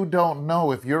 because you don't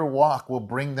know if your walk will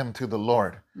bring them to the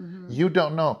Lord. Mm-hmm. You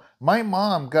don't know. My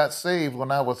mom got saved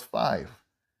when I was 5.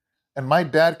 And my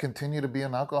dad continued to be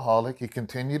an alcoholic. He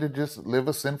continued to just live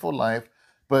a sinful life.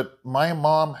 But my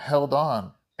mom held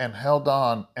on and held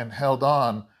on and held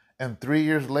on. And 3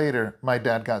 years later, my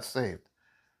dad got saved.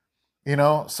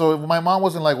 So my mom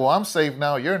wasn't like, well, I'm saved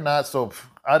now, you're not, so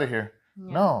out of here.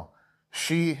 Yeah. No,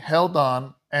 she held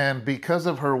on. And because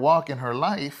of her walk in her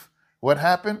life, what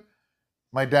happened?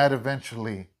 My dad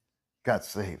eventually got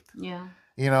saved. Yeah.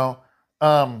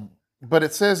 But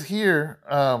it says here,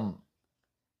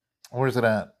 where is it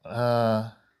at?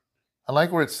 I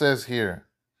like where it says here.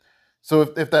 So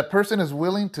if that person is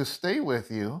willing to stay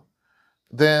with you,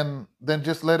 then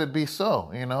just let it be so,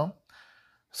 It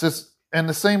says, in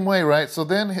the same way, right? So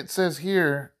then it says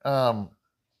here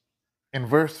in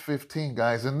verse 15,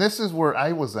 guys, and this is where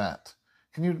I was at.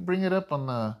 Can you bring it up on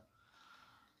the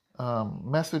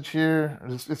message here?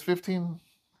 It's 15?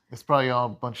 It's probably all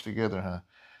bunched together, huh?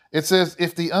 It says,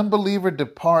 if the unbeliever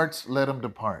departs, let him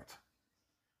depart.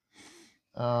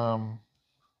 Where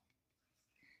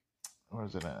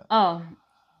is it at?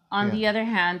 On the other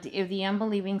hand, if the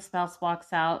unbelieving spouse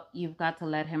walks out, you've got to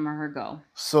let him or her go.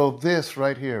 So this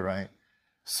right here, right?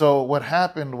 So what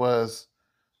happened was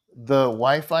the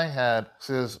wife I had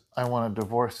says, I want to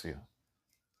divorce you.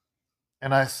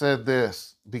 And I said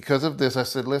this, because of this, I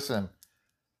said, listen,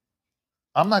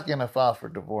 I'm not going to file for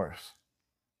divorce.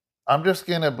 I'm just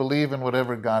going to believe in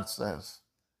whatever God says.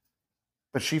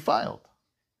 But she filed.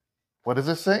 What does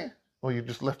it say? Well, you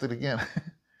just left it again.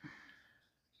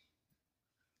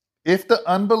 If the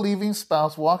unbelieving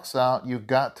spouse walks out, you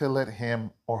got to let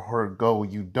him or her go.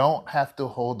 You don't have to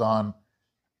hold on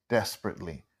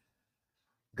desperately.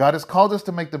 God has called us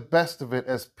to make the best of it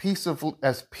as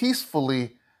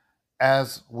peacefully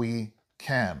as we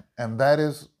can. And that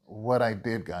is what I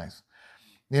did, guys.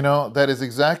 That is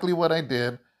exactly what I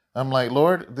did. I'm like,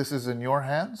 Lord, this is in your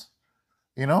hands.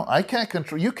 You know, I can't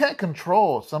control, you can't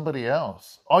control somebody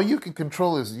else. All you can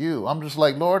control is you. I'm just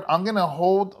like, Lord, I'm going to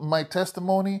hold my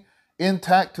testimony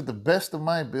intact to the best of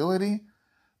my ability,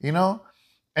 you know?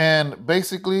 And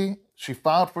basically, she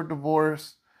filed for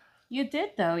divorce. You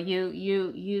did though.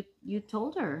 You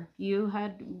told her you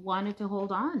had wanted to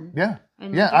hold on, Yeah.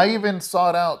 and you Yeah. I did. even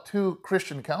sought out 2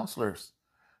 Christian counselors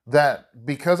that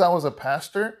because I was a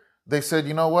pastor, they said,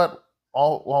 you know what?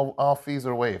 All fees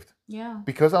are waived Yeah.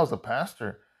 because I was a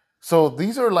pastor. So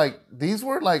these were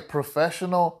like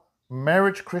professional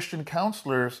marriage Christian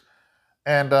counselors.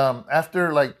 And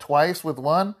after like twice with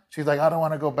one, she's like, I don't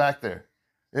want to go back there.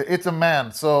 It's a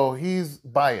man, so he's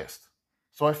biased.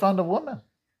 So I found a woman.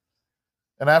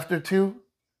 And after 2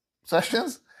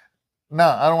 sessions, no,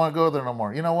 I don't want to go there no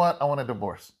more. You know what? I want a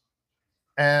divorce.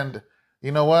 And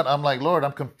you know what? I'm like, Lord,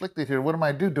 I'm conflicted here. What do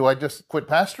I do? Do I just quit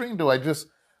pastoring? Do I just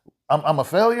I'm a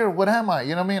failure. What am I?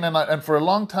 You know what I mean? And for a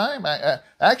long time, I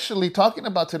actually talking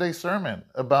about today's sermon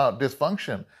about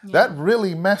dysfunction, that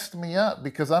really messed me up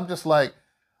because I'm just like,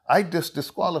 I just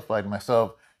disqualified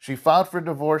myself. She filed for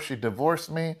divorce. She divorced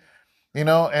me, you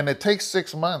know, and it takes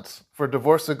 6 months for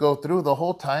divorce to go through. The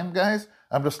whole time, guys,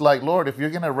 I'm just like, Lord, if you're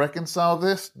going to reconcile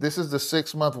this is the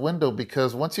 6 month window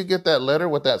because once you get that letter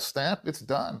with that stamp, it's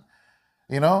done.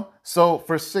 You know, so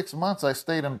for 6 months I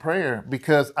stayed in prayer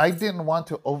because I didn't want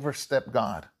to overstep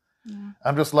God. Yeah.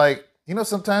 I'm just like, you know,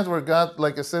 sometimes where God,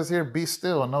 like it says here, be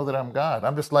still and know that I'm God.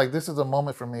 I'm just like, this is a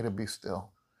moment for me to be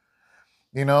still.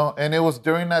 You know, and it was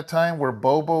during that time where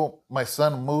Bobo, my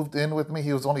son, moved in with me.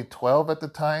 He was only 12 at the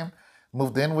time,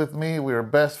 moved in with me. We were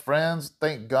best friends.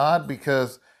 Thank God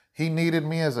because he needed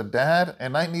me as a dad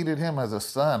and I needed him as a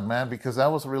son, man, because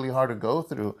that was really hard to go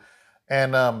through.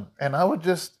 And I would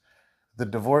just the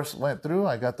divorce went through.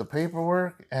 I got the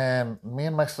paperwork, and me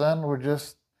and my son were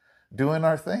just doing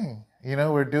our thing. You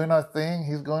know, we're doing our thing.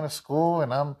 He's going to school,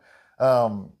 and I'm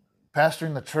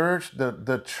pastoring the church.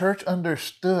 The church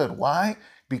understood why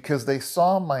because they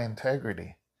saw my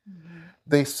integrity. Mhm.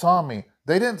 They saw me.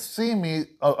 They didn't see me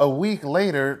a week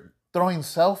later throwing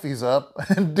selfies up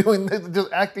and doing this,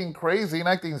 just acting crazy and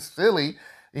acting silly.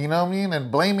 You know what I mean?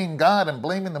 And blaming God and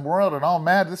blaming the world and all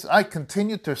mad. I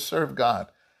continued to serve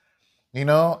God. You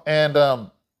know,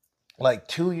 and like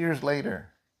 2 years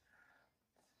later,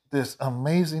 this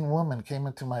amazing woman came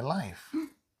into my life.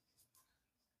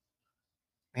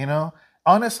 You know,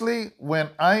 honestly, when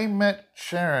I met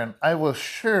Sharon, I was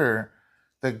sure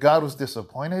that God was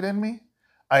disappointed in me.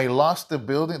 I lost the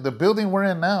building. The building we're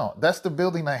in now, that's the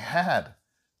building I had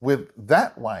with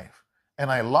that wife. And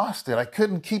I lost it. I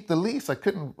couldn't keep the lease. I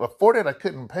couldn't afford it. I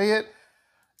couldn't pay it.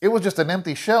 It was just an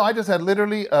empty shell. I just had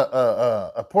literally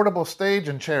a portable stage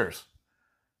and chairs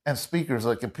and speakers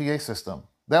like a PA system.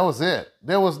 That was it.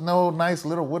 There was no nice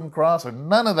little wooden cross or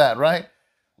none of that, right?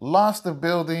 Lost the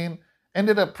building,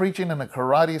 ended up preaching in a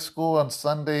karate school on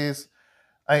Sundays.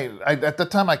 I at the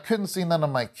time I couldn't see none of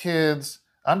my kids.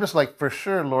 I'm just like, for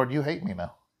sure, Lord, you hate me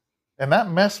now. And that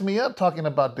messed me up talking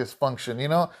about dysfunction, you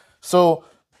know? So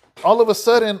all of a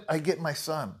sudden I get my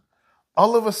son.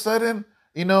 All of a sudden,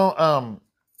 you know,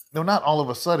 no, not all of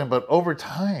a sudden, but over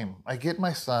time, I get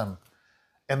my son.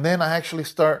 And then I actually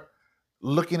start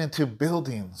looking into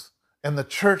buildings, and the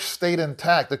church stayed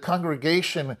intact. The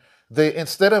congregation, they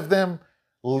instead of them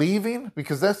leaving,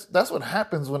 because that's what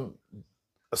happens when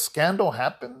a scandal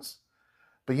happens.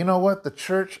 But you know what? The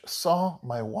church saw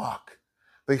my walk.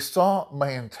 They saw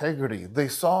my integrity. They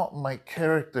saw my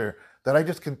character. That I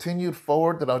just continued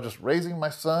forward, that I was just raising my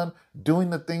son, doing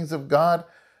the things of God,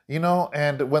 you know,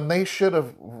 and when they should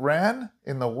have ran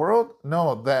in the world,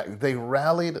 no, that they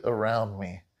rallied around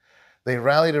me. They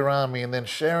rallied around me, and then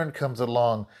Sharon comes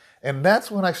along. And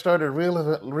that's when I started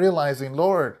realizing,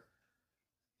 Lord,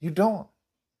 you don't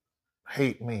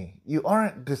hate me. You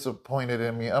aren't disappointed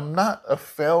in me. I'm not a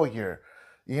failure,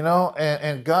 you know?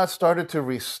 And God started to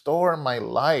restore my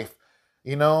life,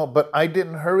 you know? But I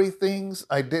didn't hurry things,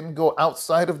 I didn't go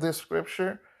outside of this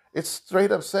scripture. It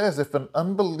straight up says if an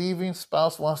unbelieving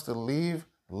spouse wants to leave,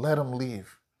 let him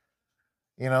leave,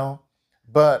 you know?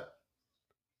 But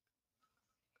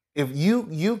if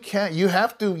you can't you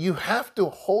have to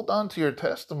hold on to your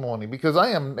testimony because I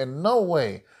am in no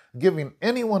way giving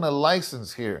anyone a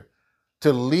license here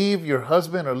to leave your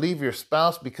husband or leave your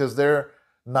spouse because they're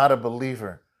not a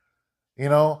believer. You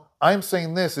know, I'm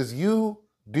saying this is you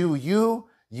do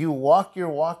you walk your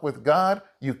walk with God,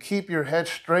 you keep your head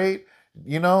straight,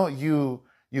 you know, you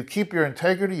keep your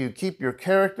integrity, you keep your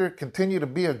character, continue to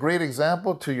be a great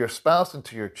example to your spouse and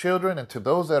to your children and to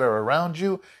those that are around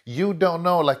you. You don't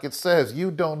know, like it says, you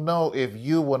don't know if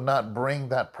you will not bring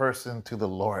that person to the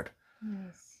Lord.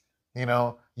 Yes. You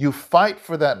know, You fight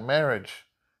for that marriage.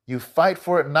 You fight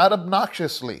for it not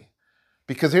obnoxiously.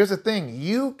 Because here's the thing,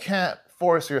 you can't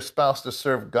force your spouse to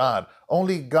serve God.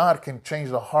 Only God can change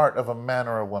the heart of a man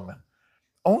or a woman.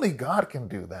 Only God can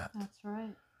do that. That's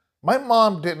right. My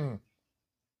mom didn't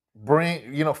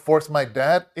force my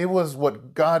dad. It was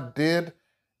what God did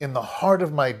in the heart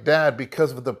of my dad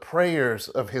because of the prayers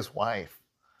of his wife.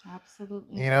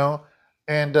 Absolutely.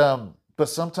 And but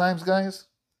sometimes, guys,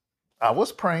 I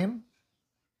was praying,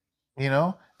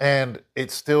 and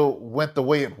it still went the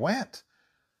way it went.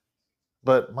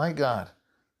 But my God,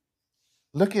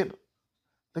 look at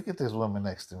this woman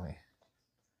next to me.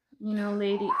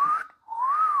 Lady.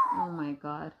 Oh my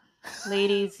God,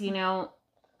 ladies.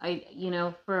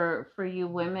 For you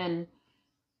women,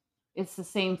 it's the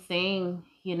same thing.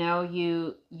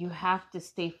 You have to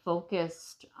stay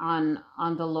focused on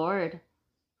the Lord.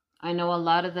 I know a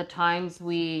lot of the times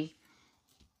we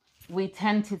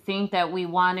tend to think that we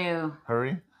want to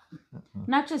hurry.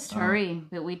 Not just hurry,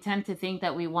 but we tend to think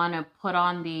that we want to put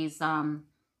on these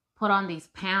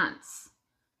pants,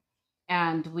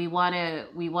 and we want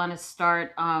to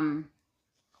start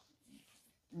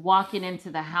walking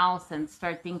into the house and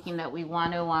start thinking that we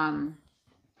want to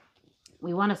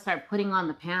start putting on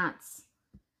the pants,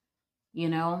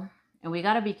 and we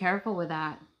got to be careful with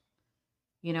that.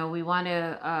 We want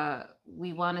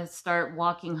to start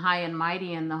walking high and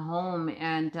mighty in the home,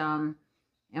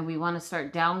 and we want to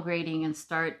start downgrading and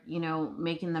start,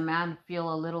 making the man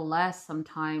feel a little less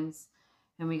sometimes.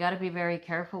 And we got to be very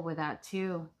careful with that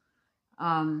too.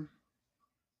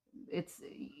 It's,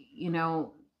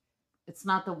 it's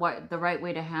not the right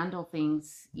way to handle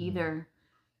things either.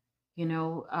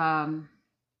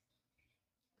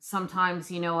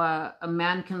 Sometimes, a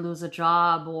man can lose a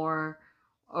job or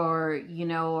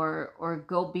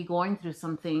be going through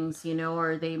some things,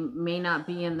 or they may not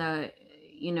be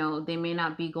they may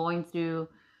not be going through,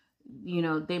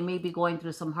 they may be going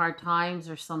through some hard times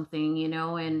or something,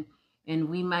 and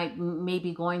we may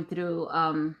be going through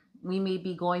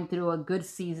a good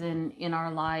season in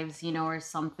our lives, or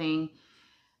something,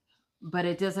 but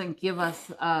it doesn't give us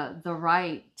the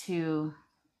right to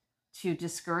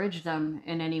discourage them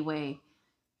in any way.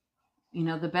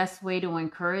 The best way to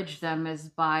encourage them is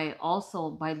by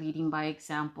leading by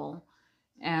example,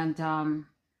 and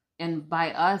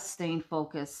by us staying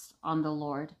focused on the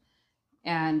Lord,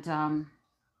 and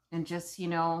just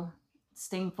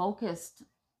staying focused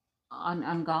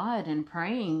on God and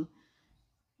praying.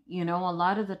 A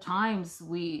lot of the times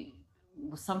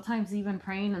sometimes even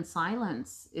praying in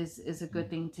silence is a good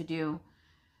thing to do,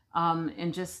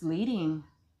 and just leading,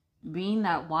 being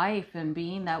that wife and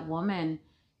being that woman,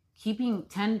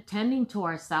 tending to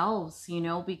ourselves,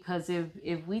 because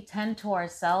if we tend to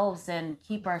ourselves and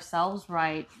keep ourselves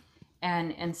right,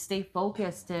 and stay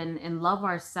focused and love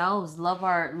ourselves, love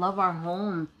our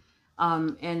home,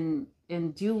 and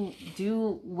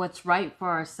do what's right for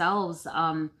ourselves,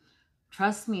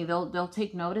 trust me, they'll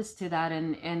take notice to that,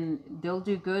 and they'll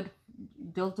do good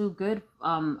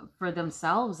for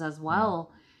themselves as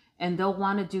well, and they'll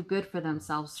want to do good for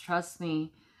themselves. Trust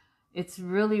me. It's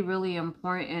really, really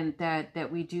important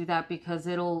that we do that, because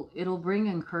it'll bring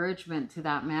encouragement to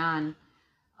that man.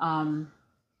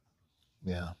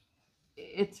 Yeah.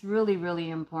 It's really, really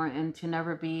important to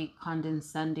never be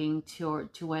condescending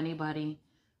to anybody,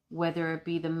 whether it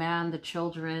be the man, the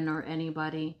children, or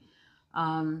anybody.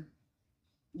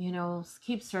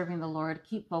 Keep serving the Lord,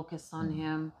 keep focused on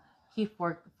Him, keep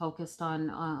focused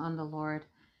on the Lord.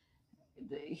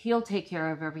 He'll take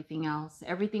care of everything else.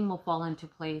 Everything will fall into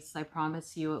place. I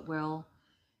promise you it will.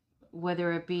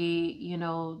 Whether it be,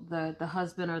 the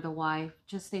husband or the wife,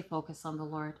 just stay focused on the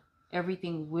Lord.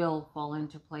 Everything will fall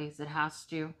into place. It has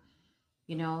to.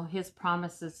 His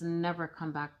promises never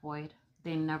come back void.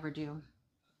 They never do.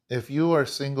 If you are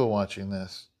single watching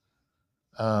this,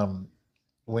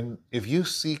 if you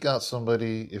seek out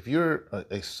somebody, if you're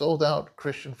a sold out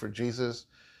Christian for Jesus,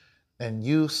 and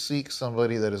you seek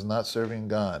somebody that is not serving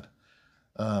God,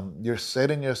 you're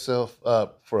setting yourself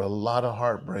up for a lot of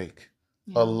heartbreak,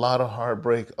 a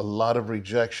lot of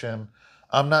rejection.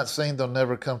 I'm not saying they'll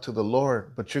never come to the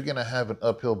Lord, but you're going to have an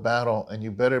uphill battle, and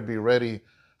you better be ready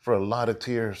for a lot of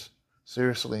tears.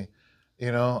 Seriously,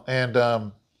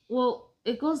 and well,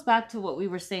 it goes back to what we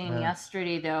were saying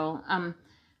yesterday, though.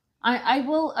 I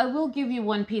will give you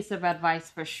one piece of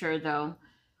advice for sure, though.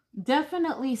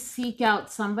 Definitely seek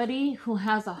out somebody who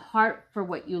has a heart for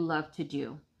what you love to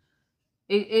do.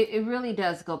 It really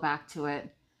does go back to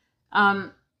it.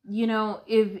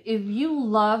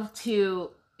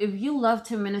 If you love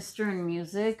to minister in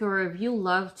music, or if you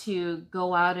love to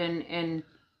go out and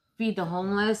feed the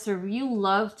homeless, or if you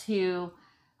love to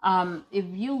If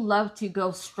you love to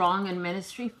go strong in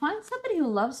ministry, find somebody who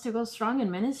loves to go strong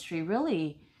in ministry,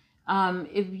 really.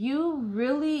 If you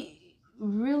really,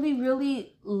 really,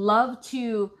 really love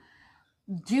to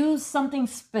do something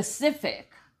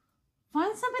specific,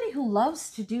 find somebody who loves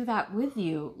to do that with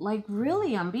you. Like,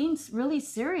 really, I'm being really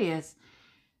serious.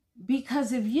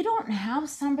 Because if you don't have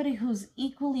somebody who's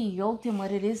equally yoked in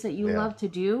what it is that you love to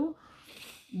do,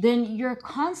 then you're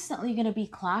constantly going to be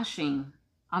clashing.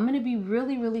 I'm going to be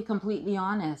really, really completely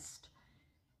honest.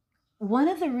 One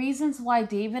of the reasons why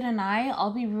David and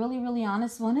I'll be really, really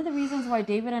honest, one of the reasons why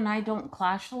David and I don't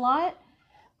clash a lot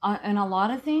in a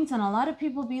lot of things, and a lot of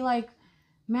people be like,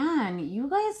 man, you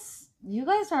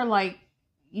guys are like,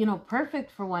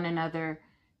 perfect for one another.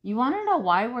 You want to know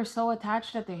why we're so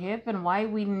attached at the hip and why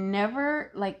we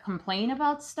never like complain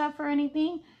about stuff or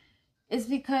anything? Is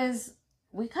because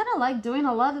we kind of like doing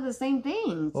a lot of the same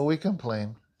things. Well, we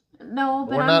complain. No,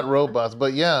 but we're not robots,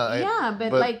 but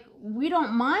but like we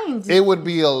don't mind. It would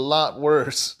be a lot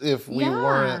worse if we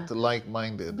weren't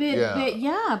like-minded.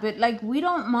 But like we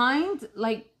don't mind.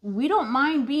 Like we don't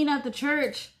mind being at the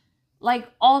church, like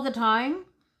all the time.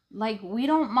 Like we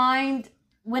don't mind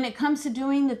when it comes to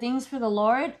doing the things for the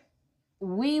Lord.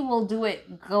 We will do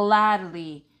it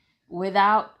gladly,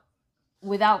 without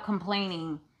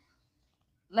complaining.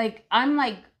 Like I'm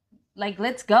like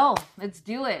let's go, let's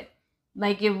do it.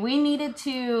 Like if we needed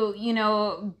to,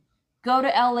 go to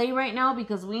LA right now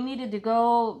because we needed to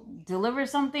go deliver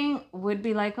something, would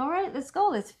be like, all right, let's go.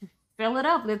 Let's fill it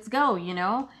up. Let's go.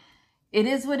 It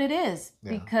is what it is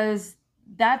because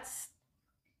that's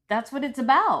what it's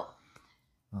about.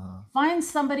 Find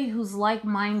somebody who's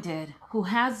like-minded, who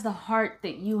has the heart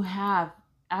that you have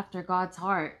after God's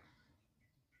heart.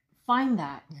 Find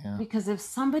that. Because if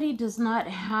somebody does not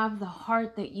have the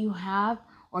heart that you have,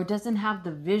 or doesn't have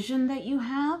the vision that you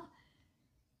have,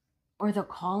 or the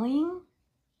calling,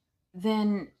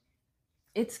 then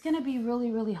it's going to be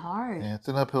really, really hard. Yeah, it's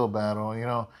an uphill battle.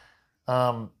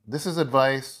 This is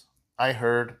advice I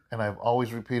heard, and I've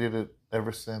always repeated it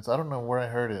ever since. I don't know where I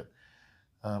heard it.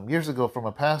 Years ago from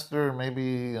a pastor,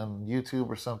 maybe on YouTube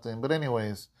or something. But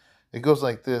anyways, it goes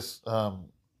like this.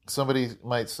 Somebody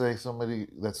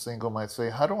that's single might say,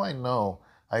 how do I know?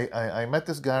 I met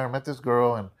this guy or met this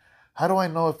girl, and how do I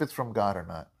know if it's from God or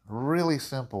not? Really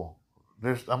simple.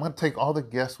 I'm going to take all the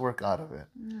guesswork out of it.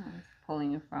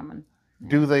 Pulling you from it.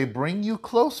 Do they bring you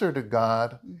closer to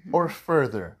God or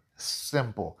further?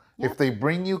 Simple. If they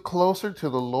bring you closer to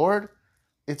the Lord,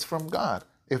 it's from God.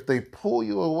 If they pull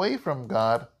you away from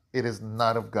God, it is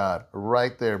not of God.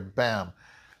 Right there, bam.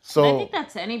 So I think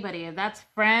that's anybody. That's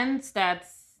friends. That's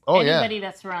anybody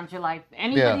that surrounds your life.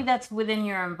 Anybody that's within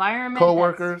your environment.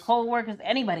 Co-workers,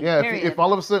 anybody. Yeah. Period. If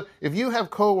all of a sudden, if you have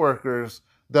co-workers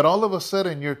that all of a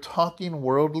sudden you're talking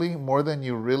worldly more than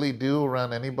you really do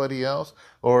around anybody else,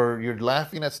 or you're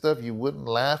laughing at stuff you wouldn't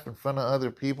laugh in front of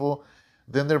other people,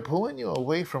 then they're pulling you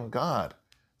away from God.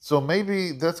 So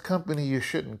maybe that's company you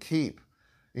shouldn't keep,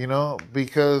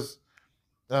 because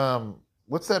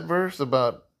what's that verse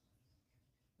about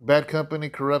bad company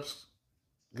corrupts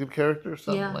good character,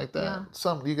 something like that?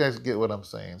 You guys get what I'm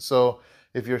saying. So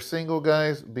if you're single,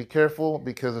 guys, be careful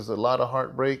because there's a lot of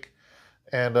heartbreak.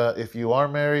 And if you are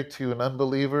married to an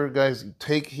unbeliever, guys,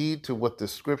 take heed to what the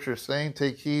scripture is saying.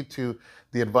 Take heed to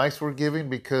the advice we're giving,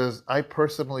 because I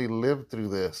personally lived through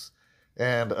this.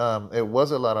 And it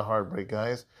was a lot of heartbreak,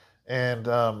 guys. And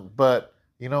but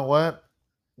you know what?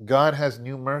 God has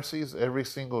new mercies every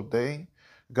single day.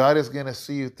 God is going to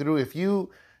see you through. If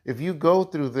you go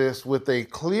through this with a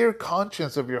clear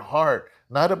conscience of your heart,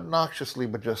 not obnoxiously,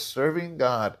 but just serving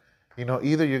God,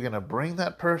 either you're going to bring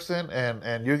that person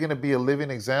and you're going to be a living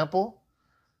example,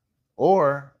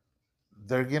 or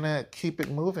they're going to keep it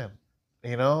moving,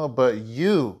 but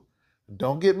you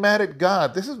don't get mad at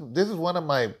God. This is one of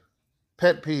my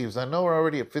pet peeves. I know we're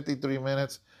already at 53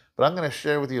 minutes, but I'm going to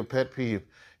share with you a pet peeve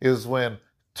is when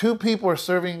two people are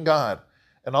serving God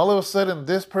and all of a sudden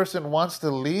this person wants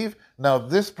to leave. Now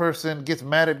this person gets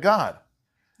mad at God.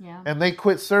 Yeah. And they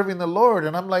quit serving the Lord.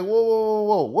 And I'm like,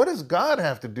 whoa. What does God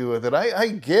have to do with it? I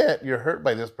get you're hurt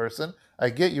by this person.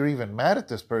 I get you're even mad at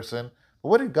this person. But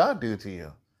what did God do to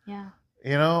you? Yeah.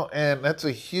 And that's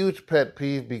a huge pet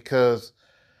peeve because,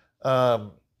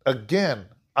 again,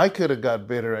 I could have got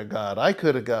bitter at God. I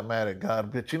could have got mad at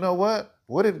God. But you know what?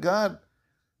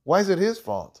 Why is it his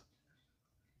fault?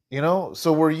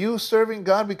 So were you serving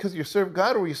God because you served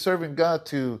God, or were you serving God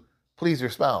to please your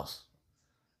spouse?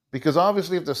 Because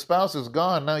obviously if the spouse is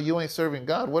gone, now you ain't serving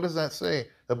God. What does that say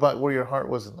about where your heart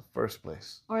was in the first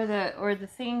place? Or the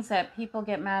things that people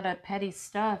get mad at, petty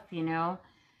stuff,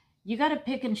 you got to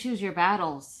pick and choose your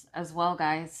battles as well,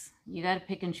 guys. You got to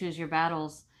pick and choose your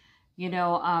battles.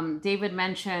 David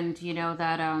mentioned,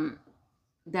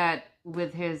 that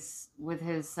with his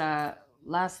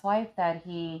last wife, that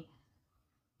he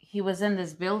was in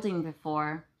this building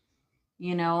before,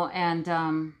 and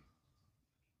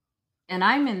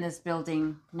I'm in this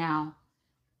building now.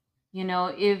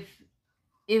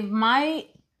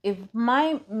 If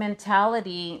my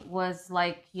mentality was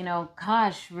like,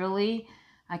 gosh, really,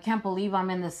 I can't believe I'm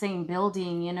in the same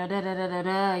building, da da da da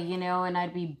da, and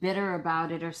I'd be bitter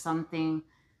about it or something.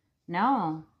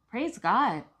 No, praise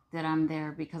God that I'm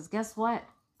there, because guess what?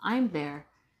 I'm there.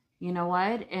 You know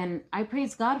what? And I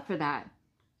praise God for that,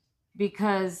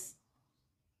 because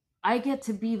I get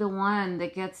to be the one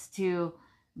that gets to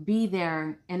be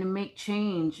there and make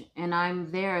change. And I'm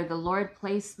there. The Lord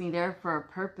placed me there for a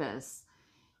purpose.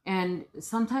 And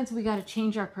sometimes we got to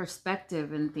change our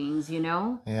perspective and things,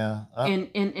 Yeah.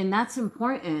 and that's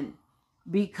important,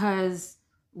 because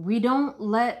we don't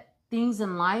let things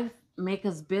in life make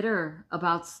us bitter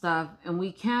about stuff, and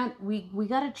we can't we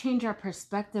got to change our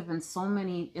perspective in so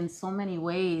many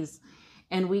ways,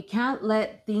 and we can't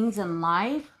let things in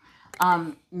life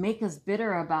make us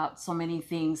bitter about so many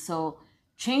things. So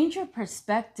change your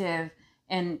perspective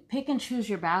and pick and choose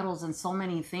your battles in so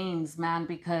many things, man,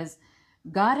 because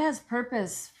God has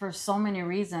purpose for so many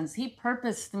reasons. He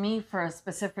purposed me for a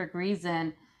specific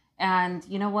reason. And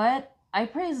you know what? I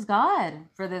praise God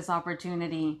for this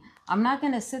opportunity. I'm not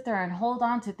going to sit there and hold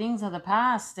on to things of the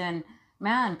past. And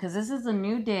man, because this is a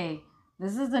new day.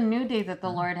 This is a new day that the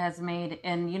Lord has made.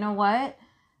 And you know what?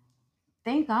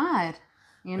 Thank God.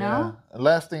 Yeah.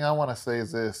 Last thing I want to say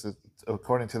is this.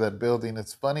 According to that building,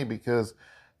 it's funny because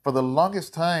for the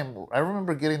longest time, I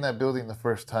remember getting that building the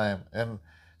first time. And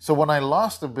so when I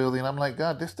lost the building, I'm like,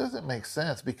 God, this doesn't make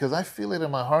sense, because I feel it in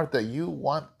my heart that you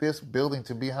want this building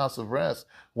to be House of Rest.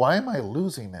 Why am I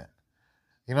losing it?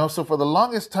 So for the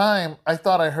longest time, I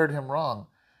thought I heard him wrong.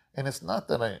 And it's not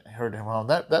that I heard him wrong.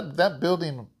 That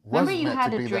building was Remember you meant had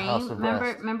to a be the House dream? of Remember,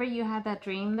 Rest. remember you had that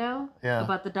dream though? Yeah.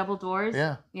 About the double doors?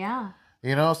 Yeah. Yeah.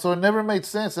 So it never made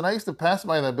sense. And I used to pass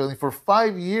by that building. For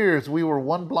 5 years, we were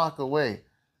 1 block away.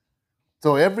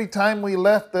 So every time we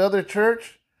left the other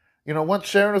church, once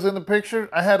Sharon was in the picture,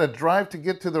 I had to drive to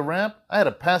get to the ramp. I had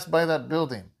to pass by that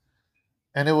building.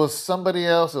 And it was somebody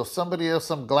else, some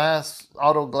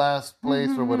auto glass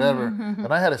place or whatever.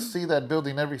 And I had to see that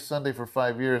building every Sunday for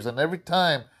 5 years. And every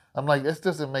time, I'm like, this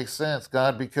doesn't make sense,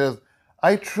 God, because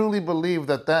I truly believe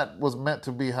that was meant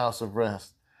to be House of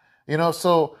Rest.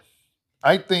 So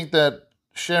I think that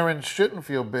Sharon shouldn't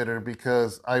feel bitter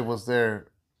because I was there,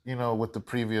 with the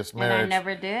previous marriage. And I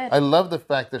never did. I love the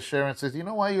fact that Sharon says, you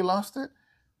know why you lost it?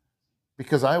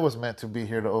 Because I was meant to be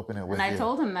here to open it with you. And I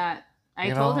told him that.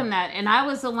 told him that. And I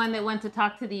was the one that went to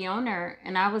talk to the owner.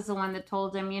 And I was the one that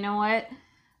told him, you know what?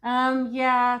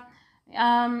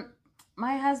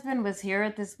 My husband was here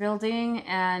at this building,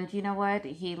 and you know what?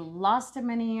 He lost it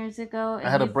many years ago. And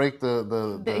I had to break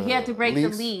the he had to break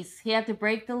lease. the lease. He had to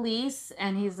break the lease,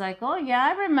 and he's like, "Oh yeah,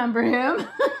 I remember him."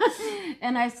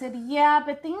 And I said, "Yeah,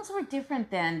 but things were different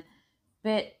then.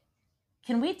 But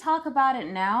can we talk about it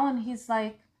now?" And he's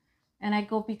like, and I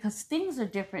go, "Because things are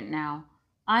different now.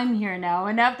 I'm here now."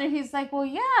 And after he's like, "Well,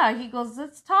 yeah," he goes,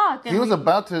 "Let's talk." And he was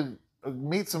about to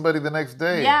meet somebody the next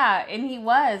day. Yeah, and he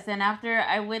was. And after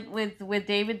I went with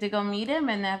David to go meet him,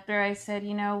 and after I said,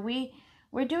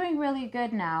 we're doing really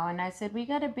good now. And I said, we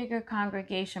got a bigger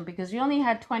congregation, because we only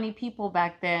had 20 people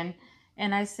back then.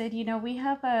 And I said, we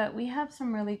have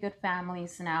some really good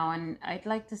families now, and I'd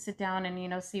like to sit down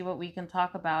and see what we can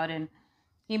talk about. And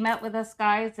he met with us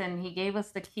guys, and he gave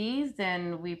us the keys,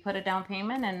 and we put a down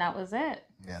payment, and that was it.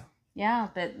 Yeah. Yeah,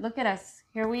 but look at us.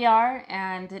 Here we are,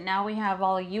 and now we have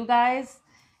all you guys,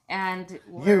 and you.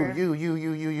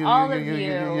 All of you. We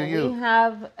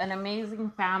have an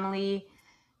amazing family,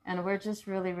 and we're just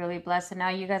really, really blessed. And now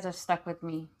you guys are stuck with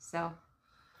me. So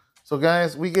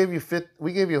guys, we gave you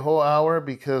a whole hour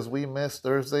because we missed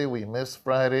Thursday, we missed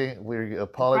Friday. We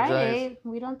apologize. Friday,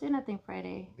 we don't do nothing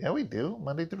Friday. Yeah, we do.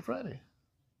 Monday through Friday.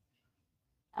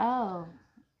 Oh.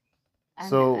 I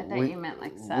So thought you meant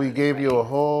like Saturday, we gave you Friday. a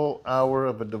whole hour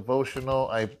of a devotional.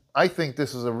 I think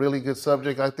this is a really good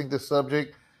subject. I think this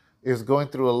subject is going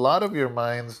through a lot of your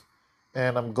minds,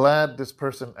 and I'm glad this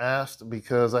person asked,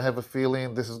 because I have a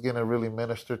feeling this is going to really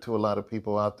minister to a lot of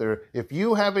people out there. If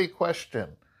you have a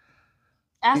question,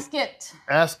 ask it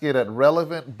at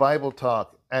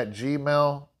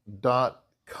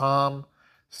relevantbibletalk@gmail.com.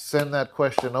 Send that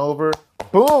question over.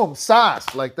 Boom,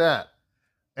 sauce, like that.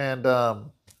 And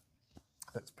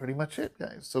That's pretty much it,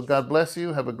 guys. So God bless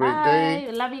you. Have a great Bye.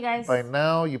 day. Love you guys. By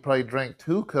now, you probably drank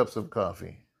 2 cups of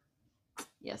coffee.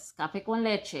 Yes, café con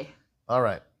leche. All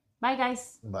right. Bye,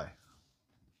 guys. Bye.